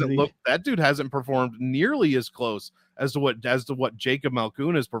 that dude hasn't performed nearly as close as to what Jacob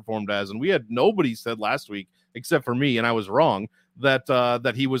Malkoun has performed as. And we had nobody said last week, except for me, and I was wrong,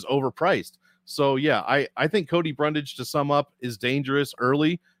 that he was overpriced. So yeah, I think Cody Brundage, to sum up, is dangerous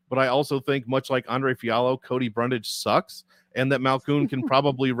early, but I also think, much like Andre Fiallo, Cody Brundage sucks, and that Malkoun can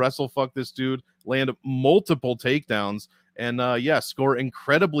probably wrestle fuck this dude, land multiple takedowns, and score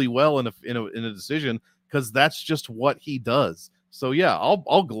incredibly well in a decision, because that's just what he does. So yeah,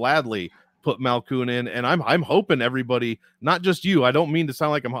 I'll gladly put Malkoun in, and I'm hoping everybody, not just you. I don't mean to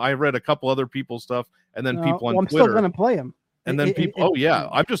sound like I read a couple other people's stuff, and then people on I'm Twitter, still going to play him. and then people. Oh yeah,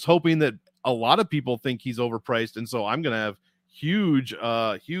 I'm just hoping that a lot of people think he's overpriced, and so I'm going to have huge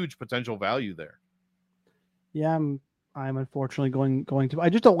potential value there. Yeah, I'm unfortunately going to. I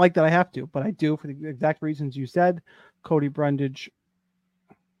just don't like that I have to, but I do for the exact reasons you said. Cody Brundage.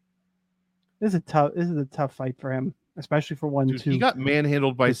 This is a tough fight for him, especially for 1-2. He got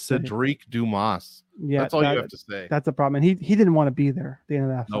manhandled by Cedric Dumas. Yeah, that's all you have to say. That's a problem, and he didn't want to be there at the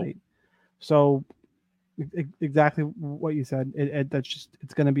end of that fight. So exactly what you said. That's just,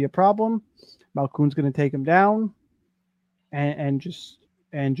 it's going to be a problem. Malkoun's going to take him down, and just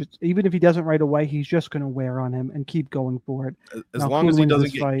even if he doesn't right away, he's just going to wear on him and keep going for it. As long as he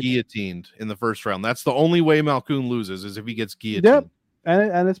doesn't get guillotined in the first round, that's the only way Malkoun loses, is if he gets guillotined. Yep.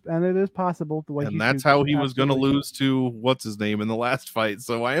 And it is possible the way, and that's how he was going to lose to what's his name in the last fight.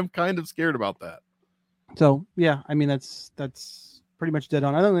 So I am kind of scared about that. So yeah, I mean that's pretty much dead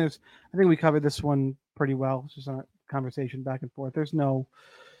on. I think we covered this one pretty well. It's just a conversation back and forth. There's no,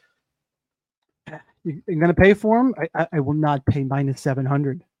 you're going to pay for him. I will not pay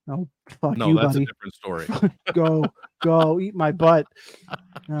 -700. No, fuck you, that's buddy. A different story. go eat my butt.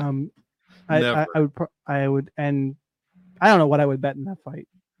 I would, and I don't know what I would bet in that fight.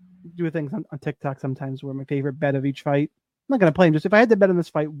 Do things on TikTok sometimes where my favorite bet of each fight. I'm not going to play him. Just if I had to bet on this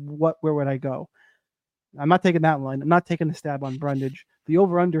fight, where would I go? I'm not taking that line. I'm not taking the stab on Brundage. The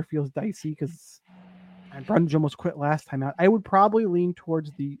over-under feels dicey because Brundage almost quit last time out. I would probably lean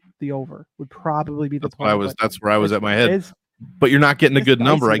towards the over. Would probably be the play. That's where I was at my head. But you're not getting a good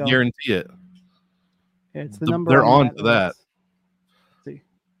number. I guarantee it. It's the number. They're on to that. See,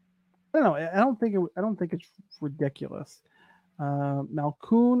 I don't know. I don't think it's ridiculous.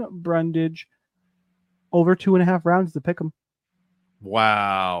 Malkoun, Brundage, over 2.5 rounds to pick them.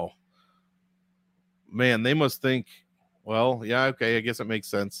 Wow. Man, they must think, well, yeah, okay, I guess it makes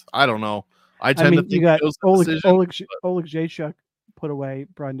sense. I don't know. I tend to think you got Oleg Jacek put away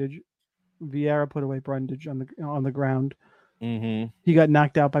Brundage. Vieira put away Brundage on the ground. Mm-hmm. He got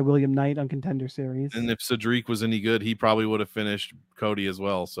knocked out by William Knight on Contender Series. And if Cedric was any good, he probably would have finished Cody as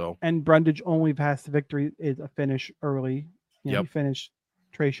well. So, and Brundage only passed the victory is a finish early. He finished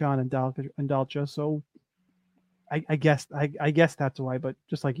Trayshawn and Dalcha. So I guess that's why. But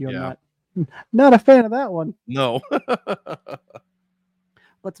just like you, I'm not a fan of that one. No.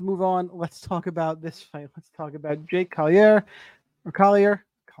 Let's move on. Let's talk about this fight. Let's talk about Jake Collier. I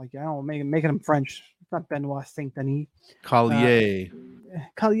don't know, making him French. It's not Benoit Saint Denis. Collier.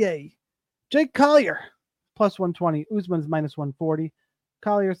 Jake Collier, plus 120. Usman's minus 140.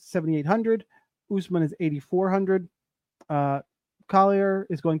 Collier's 7,800. Usman is 8,400. Collier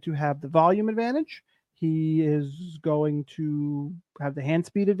is going to have the volume advantage. He is going to have the hand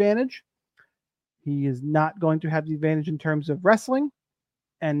speed advantage. He is not going to have the advantage in terms of wrestling,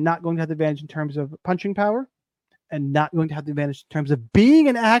 and not going to have the advantage in terms of punching power, and not going to have the advantage in terms of being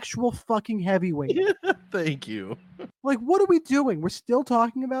an actual fucking heavyweight. Thank you. Like, what are we doing? We're still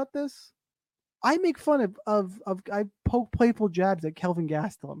talking about this? I make fun of I poke playful jabs at Kelvin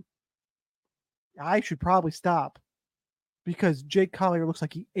Gastelum. I should probably stop because Jake Collier looks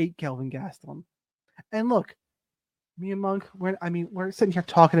like he ate Kelvin Gastelum. And look, me and Monk, we're sitting here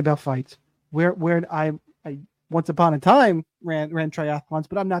talking about fights. Where I once upon a time ran triathlons,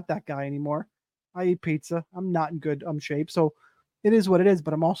 but I'm not that guy anymore. I eat pizza. I'm not in good shape. So it is what it is,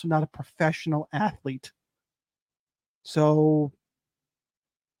 but I'm also not a professional athlete. So,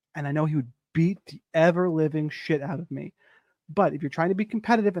 and I know he would beat the ever-living shit out of me. But if you're trying to be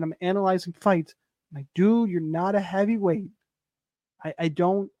competitive and I'm analyzing fights, I'm like, dude, you're not a heavyweight. I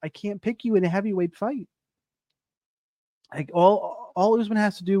can't pick you in a heavyweight fight. Like all Usman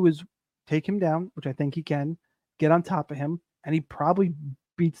has to do is take him down, which I think he can, get on top of him, and he probably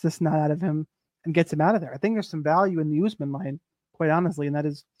beats the snot out of him and gets him out of there. I think there's some value in the Usman line, quite honestly, and that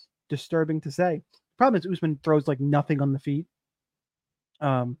is disturbing to say. The problem is Usman throws like nothing on the feet.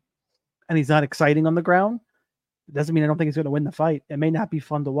 And he's not exciting on the ground. It doesn't mean I don't think he's going to win the fight. It may not be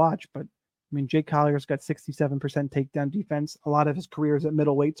fun to watch, but I mean, Jake Collier's got 67% takedown defense. A lot of his career is at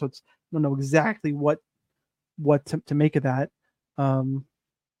middleweight, so I don't know exactly what to make of that.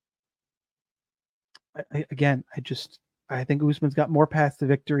 I think Usman's got more paths to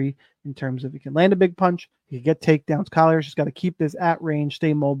victory in terms of he can land a big punch, he can get takedowns. Collier's just got to keep this at range,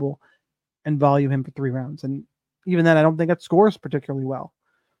 stay mobile, and volume him for 3 rounds. And even then, I don't think that scores particularly well.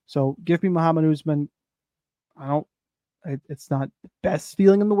 So give me Muhammad Usman. It's not the best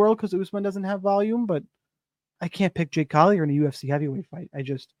feeling in the world because Usman doesn't have volume, but I can't pick Jake Collier in a UFC heavyweight fight. I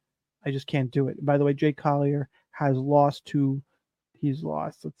just can't do it. And by the way, Jake Collier has lost to he's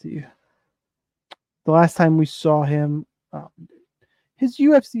lost. Let's see. The last time we saw him, his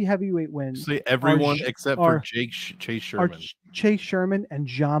UFC heavyweight wins. Say everyone except for Chase Sherman. Chase Sherman and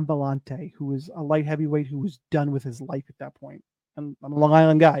John Belante, who was a light heavyweight who was done with his life at that point. I'm a Long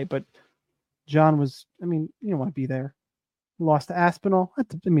Island guy, but John was, I mean, you don't want to be there. Lost to Aspinall.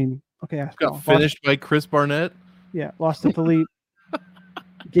 Okay, Aspinall. Got finished by Chris Barnett. Yeah, lost to Philippe.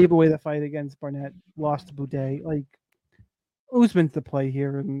 Gave away the fight against Barnett. Lost to Boudet. Like, Usman's the play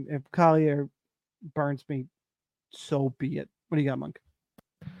here, and if Collier burns me, so be it. What do you got, Monk?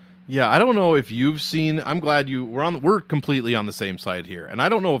 Yeah, I don't know if you've seen. I'm glad we're completely on the same side here, and I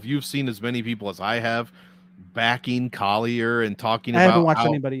don't know if you've seen as many people as I have backing Collier and talking about. I haven't watched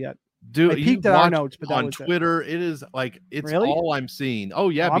anybody yet. Dude, I peeked at our notes, but that on was Twitter, it is like it's really? all I'm seeing. Oh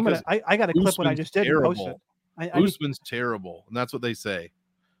yeah, because I got to clip what I just did and post it. Usman's terrible, and that's what they say.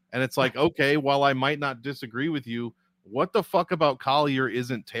 And it's like, okay, while I might not disagree with you, what the fuck about Collier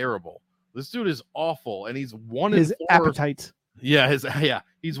isn't terrible? This dude is awful, and he's 1-4. His appetite. Yeah, he's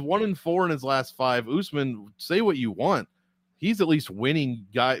 1-4 in his last 5. Usman, say what you want, he's at least winning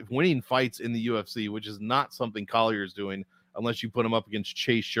fights in the UFC, which is not something Collier is doing unless you put him up against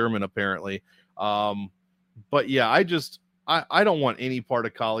Chase Sherman, apparently. But yeah, I don't want any part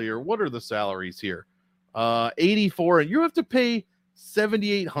of Collier. What are the salaries here? 84, and you have to pay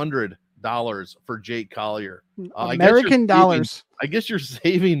 $7,800 for Jake Collier. American dollars. I guess you're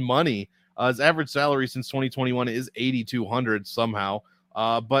saving money. His average salary since 2021 is $8,200 somehow.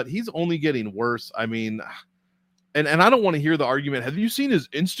 But he's only getting worse. I mean, and I don't want to hear the argument. Have you seen his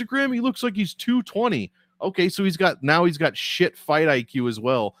Instagram? He looks like he's 220. Okay, so he's got shit fight IQ as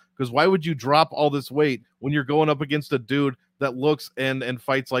well. Because why would you drop all this weight when you're going up against a dude that looks and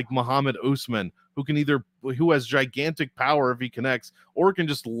fights like Muhammad Usman, who has gigantic power if he connects, or can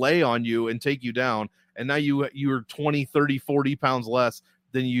just lay on you and take you down, and now you're 20, 30, 40 pounds less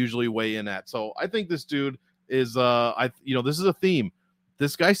than you usually weigh in at. So I think this dude is this is a theme.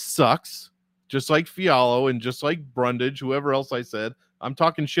 This guy sucks, just like Fiallo and just like Brundage, whoever else I said. I'm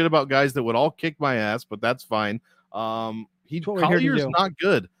talking shit about guys that would all kick my ass, but that's fine. Collier's not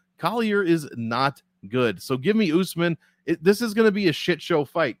good. Collier is not good. So give me Usman. This is going to be a shit show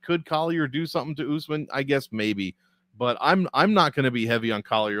fight. Could Collier do something to Usman? I guess maybe, but I'm not going to be heavy on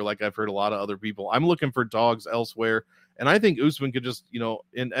Collier like I've heard a lot of other people. I'm looking for dogs elsewhere, and I think Usman could just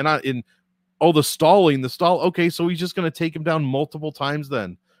the stalling. Okay, so he's just going to take him down multiple times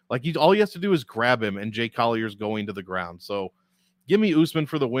then. Like all he has to do is grab him, and Jay Collier's going to the ground. So give me Usman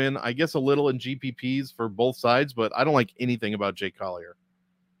for the win. I guess a little in GPPs for both sides, but I don't like anything about Jay Collier.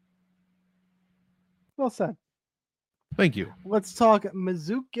 Well said. Thank you. Let's talk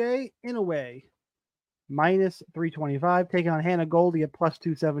Mizuki Inoue. Minus 325. Taking on Hannah Goldie at plus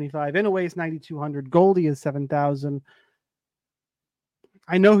 275. Inoue is 9,200. Goldie is 7,000.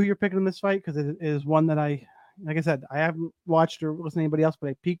 I know who you're picking in this fight because it is one that like I said, I haven't watched or listened to anybody else, but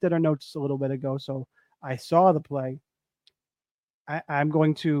I peeked at our notes a little bit ago, so I saw the play. I'm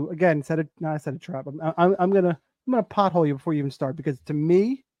going to again set a trap. I'm gonna pothole you before you even start, because to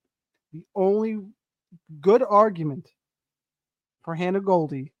me, the only good argument for Hannah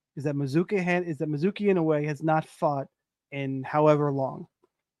Goldie is that Mizuki Inoue has not fought in however long.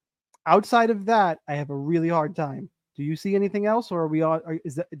 Outside of that, I have a really hard time. Do you see anything else, or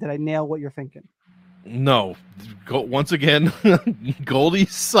did I nail what you're thinking? No. Once again, Goldie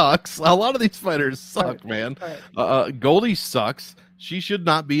sucks. A lot of these fighters suck, man. Goldie sucks. She should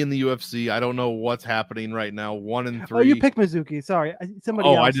not be in the UFC. I don't know what's happening right now. 1-3. Oh, you picked Mizuki. Sorry, somebody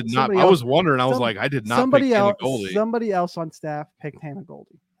else. I did not. I was wondering. I was like, I did not pick Hannah Goldie. Somebody else on staff picked Hannah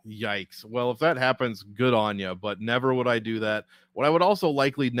Goldie. Yikes. Well, if that happens, good on you, but never would I do that. What I would also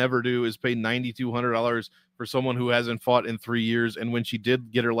likely never do is pay $9,200 for someone who hasn't fought in 3 years, and when she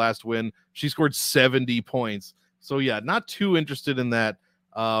did get her last win, she scored 70 points. So yeah, not too interested in that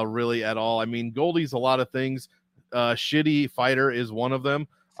really at all. I mean, Goldie's a lot of things. Shitty fighter is one of them.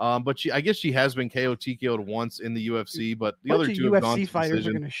 But I guess she has been TKO'd once in the UFC, but the other two have gone to UFC fighters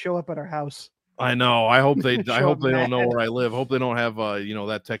decision. are going to show up at our house. I know. I hope they don't know where I live. Hope they don't have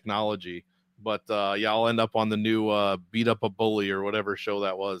that technology. But yeah, I'll end up on the new Beat Up a Bully or whatever show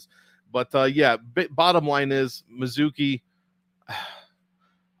that was. But yeah, bottom line is Mizuki.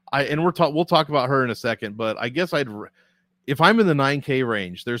 We'll talk about her in a second. But I guess if I'm in the 9K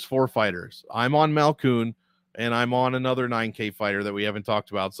range, there's 4 fighters. I'm on Malkoun, and I'm on another 9K fighter that we haven't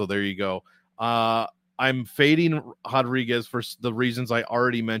talked about. So there you go. I'm fading Rodriguez for the reasons I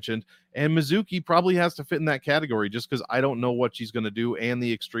already mentioned. And Mizuki probably has to fit in that category just because I don't know what she's going to do and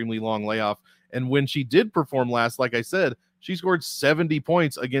the extremely long layoff. And when she did perform last, like I said, She scored 70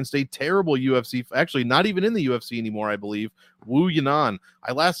 points against a terrible UFC, actually not even in the UFC anymore, I believe, Wu Yanan.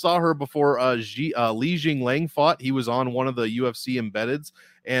 I last saw her before Li Jinglang fought. He was on one of the UFC embeddeds,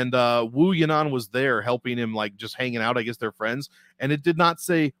 and Wu Yanan was there helping him, like just hanging out. I guess they're friends. And it did not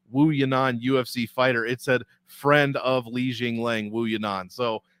say Wu Yanan UFC fighter. It said friend of Li Jinglang, Wu Yanan.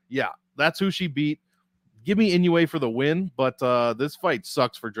 So yeah, that's who she beat. Give me Inoue for the win, but this fight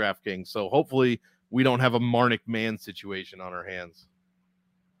sucks for DraftKings. So hopefully we don't have a Marnik Man situation on our hands.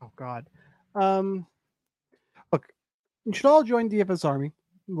 Oh God. Look, you should all join DFS Army.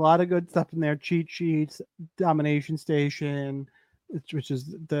 A lot of good stuff in there. Cheat sheets, domination station, which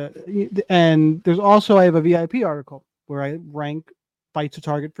is and there's also, I have a VIP article where I rank fights to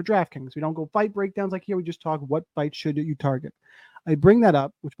target for DraftKings. We don't go fight breakdowns like here. We just talk what fight should you target. I bring that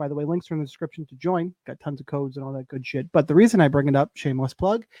up, which by the way, links are in the description to join. Got tons of codes and all that good shit. But the reason I bring it up, shameless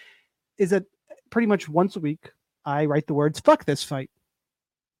plug, is that pretty much once a week, I write the words, fuck this fight.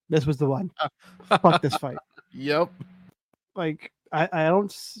 This was the one. Fuck this fight. Yep. Like, I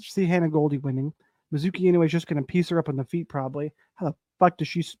don't see Hannah Goldie winning. Mizuki Inoue is just going to piece her up on the feet probably. How the fuck does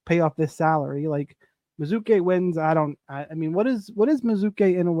she pay off this salary? Like, Mizuki wins. I mean, what is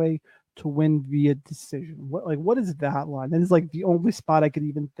Mizuki Inoue to win via decision? What is that line? That is like the only spot I could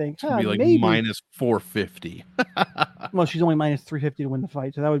even think. It's gonna be like maybe. minus 450. Well, she's only minus 350 to win the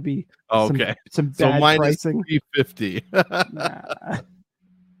fight, so that would be okay. Some bad pricing. 350. Nah.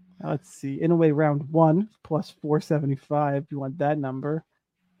 Let's see. Inoue round 1 plus 475. You want that number?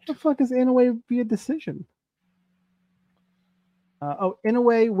 What the fuck is Inoue via decision?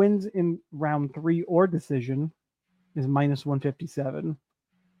 Inoue wins in round 3 or decision is minus 157.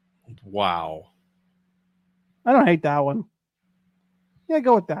 Wow. I don't hate that one. Yeah,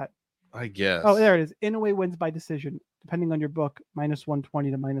 go with that. I guess. Oh, there it is. Inoue wins by decision, depending on your book, minus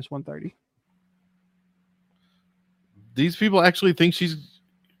 120 to minus 130. These people actually think she's,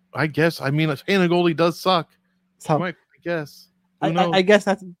 I guess. I mean, Hannah Goldie does suck. So, I guess. I guess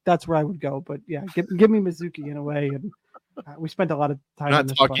that's where I would go. But yeah, give me Mizuki Inoue, and we spent a lot of time. You're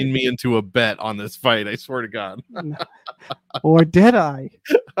not talking me into a bet on this fight. I swear to God. No. Or did I?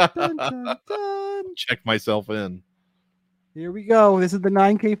 Dun, dun, dun. Check myself in. Here we go. This is the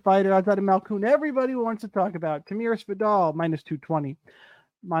 9K fighter outside of Malkoun. Everybody wants to talk about Tamiris Vidal minus 220,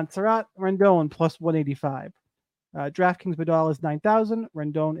 Montserrat Rendon plus 185. DraftKings Vidal is 9,000.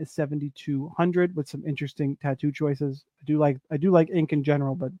 Rendon is 7,200 with some interesting tattoo choices. I do like ink in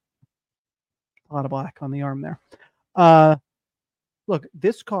general, but a lot of black on the arm there. Look,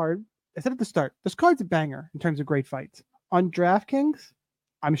 this card, I said at the start, this card's a banger in terms of great fights. On DraftKings,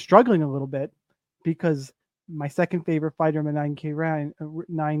 I'm struggling a little bit because my second favorite fighter in the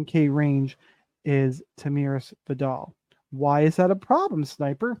 9K range is Tamiris Vidal. Why is that a problem,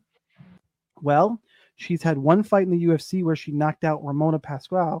 Sniper? Well, she's had one fight in the UFC where she knocked out Ramona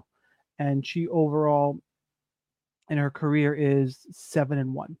Pascual, and she overall in her career is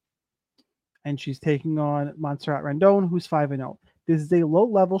 7-1. And she's taking on Montserrat Rendon, who's 5-0. This is a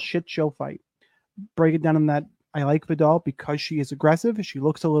low-level shit show fight. Break it down in that I like Vidal because she is aggressive. She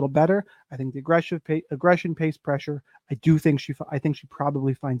looks a little better. I think the aggression, pace, pressure. I think she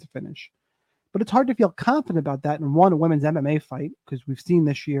probably finds a finish. But it's hard to feel confident about that in one, a women's MMA fight, because we've seen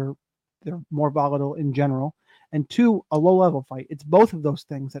this year they're more volatile in general, and two, a low-level fight. It's both of those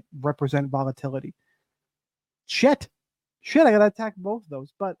things that represent volatility. Shit, I gotta attack both of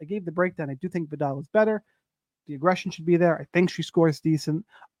those. But I gave the breakdown. I do think Vidal is better. The aggression should be there. I think she scores decent.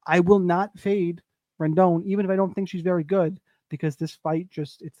 I will not fade Rendon, even if I don't think she's very good, because this fight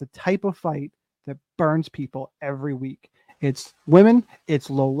it's the type of fight that burns people every week. It's women, it's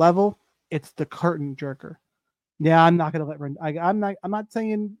low level, it's the curtain jerker. Yeah, I'm not gonna let Rendon. I'm not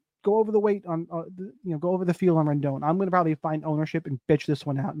saying go over the weight on go over the field on Rendon. I'm gonna probably find ownership and bitch this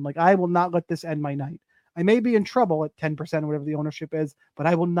one out. And I will not let this end my night. I may be in trouble at 10%, whatever the ownership is, but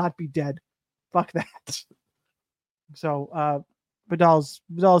I will not be dead. Fuck that. So Vidal's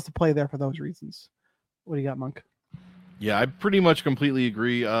the play there for those reasons. What do you got, Monk? Yeah, I pretty much completely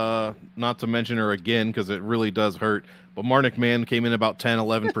agree. Not to mention her again, because it really does hurt. But Marnik Man came in about 10,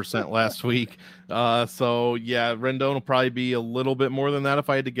 11% last week. So, yeah, Rendon will probably be a little bit more than that if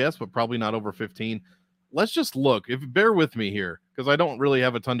I had to guess, but probably not over 15. Let's just look. Bear with me here, because I don't really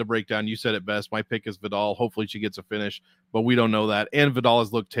have a ton to break down. You said it best. My pick is Vidal. Hopefully she gets a finish, but we don't know that. And Vidal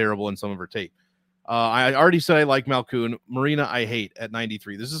has looked terrible in some of her tape. I already said I like Malkoun. Marina, I hate at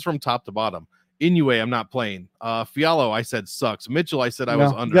 93. This is from top to bottom. Inoue, I'm not playing. Fiallo, I said sucks. Mitchell, I said I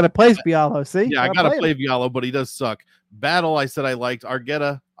was under. You got to play Fiallo, see? Yeah, I got to play Fiallo, but he does suck. Battle, I said I liked.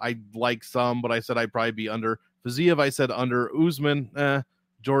 Argueta, I like some, but I said I'd probably be under. Fiziev, I said under. Usman,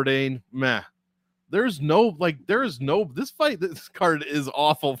 Jourdain, meh. There's no this fight. This card is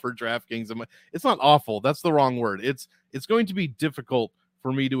awful for DraftKings. It's not awful. That's the wrong word. It's going to be difficult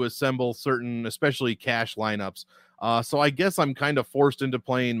for me to assemble certain, especially cash lineups. So I guess I'm kind of forced into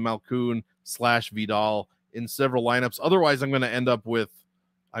playing Malkoun / Vidal in several lineups. Otherwise, I'm going to end up with,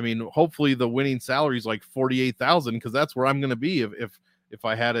 hopefully the winning salary is like 48,000 because that's where I'm going to be if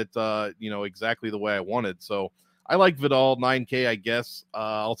I had it, exactly the way I wanted. So I like Vidal 9K. I guess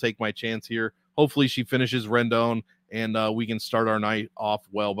I'll take my chance here. Hopefully she finishes Rendon and we can start our night off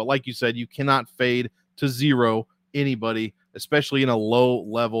well. But like you said, you cannot fade to zero anybody, especially in a low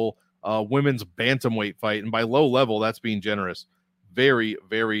level women's bantamweight fight. And by low level, that's being generous. Very,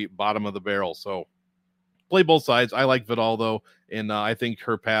 very bottom of the barrel. So play both sides. I like Vidal though, and I think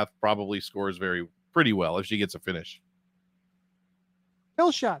her path probably scores pretty well if she gets a finish.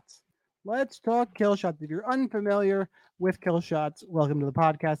 Kill shots. Let's talk kill shots. If you're unfamiliar with kill shots, welcome to the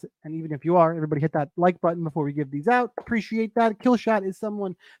podcast. And even if you are, everybody hit that like button before we give these out. Appreciate that. Kill shot is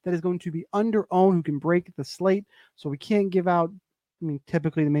someone that is going to be under-owned who can break the slate. So we can't give out.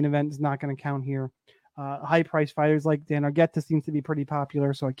 Typically the main event is not going to count here. High price fighters like Dan Argueta seems to be pretty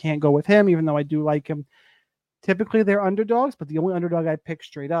popular, so I can't go with him, even though I do like him. Typically they're underdogs, but the only underdog I picked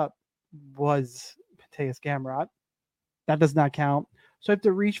straight up was Mateus Gamrot. That does not count. So I have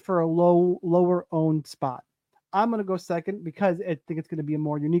to reach for a lower owned spot. I'm going to go second because I think it's going to be a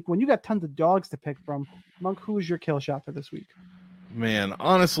more unique one. You got tons of dogs to pick from. Monk, who's your kill shot for this week? Man,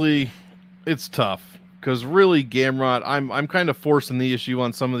 honestly, it's tough because really Gamrot, I'm kind of forcing the issue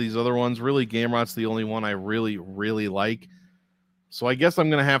on some of these other ones. Really, Gamrot's the only one I really, really like. So I guess I'm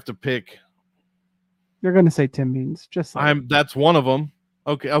going to have to pick. You're going to say Tim Means. That's one of them.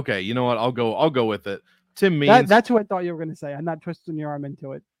 Okay. You know what? I'll go with it. Tim Means. That's who I thought you were going to say. I'm not twisting your arm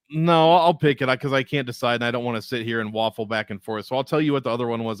into it. No, I'll pick it because I can't decide, and I don't want to sit here and waffle back and forth. So I'll tell you what the other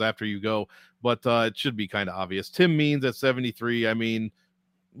one was after you go, but it should be kind of obvious. Tim Means at 73.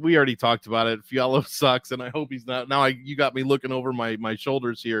 We already talked about it. Fiallo sucks, and I hope he's not. Now you got me looking over my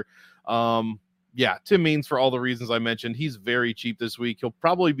shoulders here. Tim Means for all the reasons I mentioned. He's very cheap this week. He'll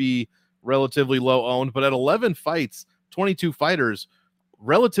probably be relatively low owned, but at 11 fights, 22 fighters,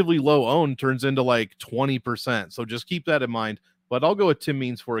 relatively low owned turns into like 20%. So just keep that in mind. But I'll go with Tim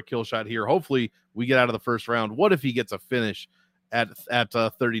Means for a kill shot here. Hopefully we get out of the first round. What if he gets a finish at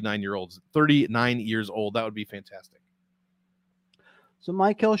 39 years old? That would be fantastic. So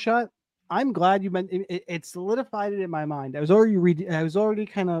my kill shot, I'm glad you meant it solidified it in my mind. I was already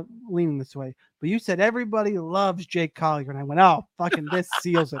kind of leaning this way, but you said everybody loves Jake Collier, and I went, oh, fucking this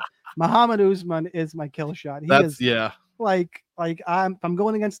seals it. Muhammad Usman is my kill shot. I'm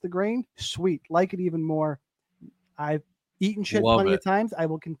going against the grain. Sweet, like it even more. I've eaten shit plenty of times. I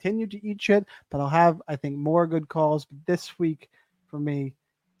will continue to eat shit, but I'll have, I think, more good calls. But this week, for me,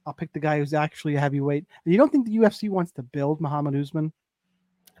 I'll pick the guy who's actually a heavyweight. And you don't think the UFC wants to build Muhammad Usman?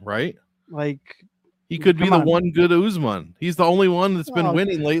 Right? Like, he could be the one good Usman. He's the only one that's been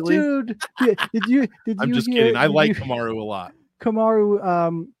winning lately. Dude, I'm just kidding. I like Kamaru a lot.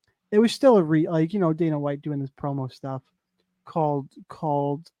 Kamaru, it was still Dana White doing this promo stuff called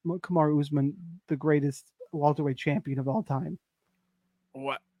Kamaru Usman the greatest welterweight champion of all time.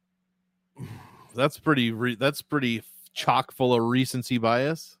 What? That's pretty chock full of recency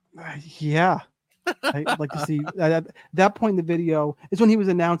bias. Yeah. I'd like to see at that point in the video is when he was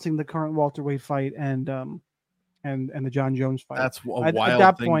announcing the current welterweight fight and the John Jones fight. That's a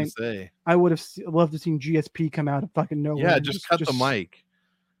wild thing to say. I would have loved to seen GSP come out of fucking nowhere. Yeah, just cut the mic.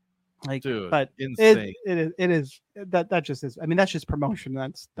 Like, dude, but insane. It is that just is. I mean, that's just promotion.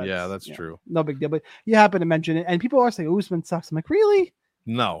 That's true. No big deal. But you happen to mention it, and people are saying Usman sucks. I'm like, really?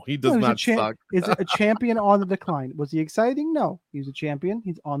 No, he does not suck. Is a champion on the decline? Was he exciting? No, he's a champion.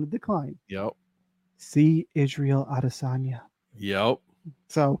 He's on the decline. Yep. See Israel Adesanya. Yep.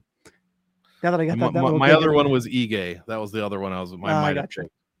 So now that I got my other one was Ige. That was the other one I might have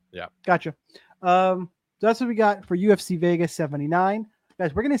picked. Yeah. Gotcha. So that's what we got for UFC Vegas 79.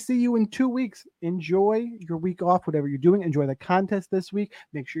 Guys, we're going to see you in 2 weeks. Enjoy your week off, whatever you're doing. Enjoy the contest this week.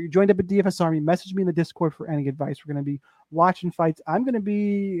 Make sure you joined up at DFS Army. Message me in the Discord for any advice. We're going to be watching fights. I'm going to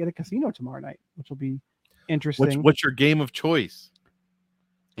be at a casino tomorrow night, which will be interesting. What's your game of choice?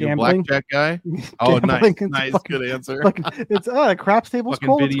 Gambling. Blackjack guy? Oh, nice. Good answer. It's a craps table's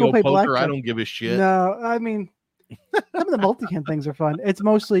cold. Let's go play poker. blackjack. I don't give a shit. No, I mean, some of the multi-hand things are fun. It's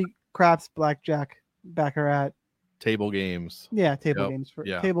mostly craps, blackjack, baccarat, table games. Yeah, table games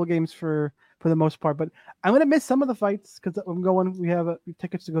for the most part. But I'm gonna miss some of the fights because I'm going. We have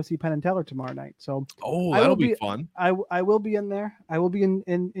tickets to go see Penn and Teller tomorrow night. So that'll be fun. I will be in there. I will be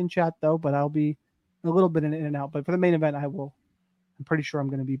in chat though, but I'll be a little bit in and out. But for the main event, I'm pretty sure I'm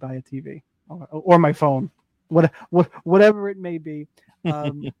going to be by a TV. or my phone, whatever it may be.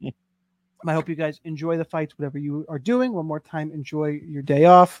 I hope you guys enjoy the fights, whatever you are doing. One more time, enjoy your day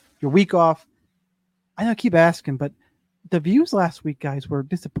off, your week off. I know I keep asking, but the views last week, guys, were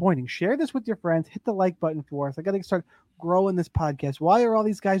disappointing. Share this with your friends. Hit the like button for us. I got to start growing this podcast. Why are all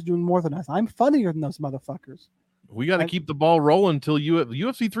these guys doing more than us? I'm funnier than those motherfuckers. We got to keep the ball rolling until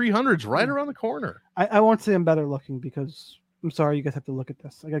UFC 300 is right around the corner. I won't say I'm better looking because I'm sorry, you guys have to look at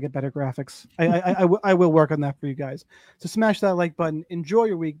this. I got to get better graphics. I will work on that for you guys. So smash that like button. Enjoy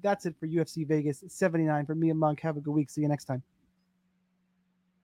your week. That's it for UFC Vegas 79. For me and Monk, have a good week. See you next time.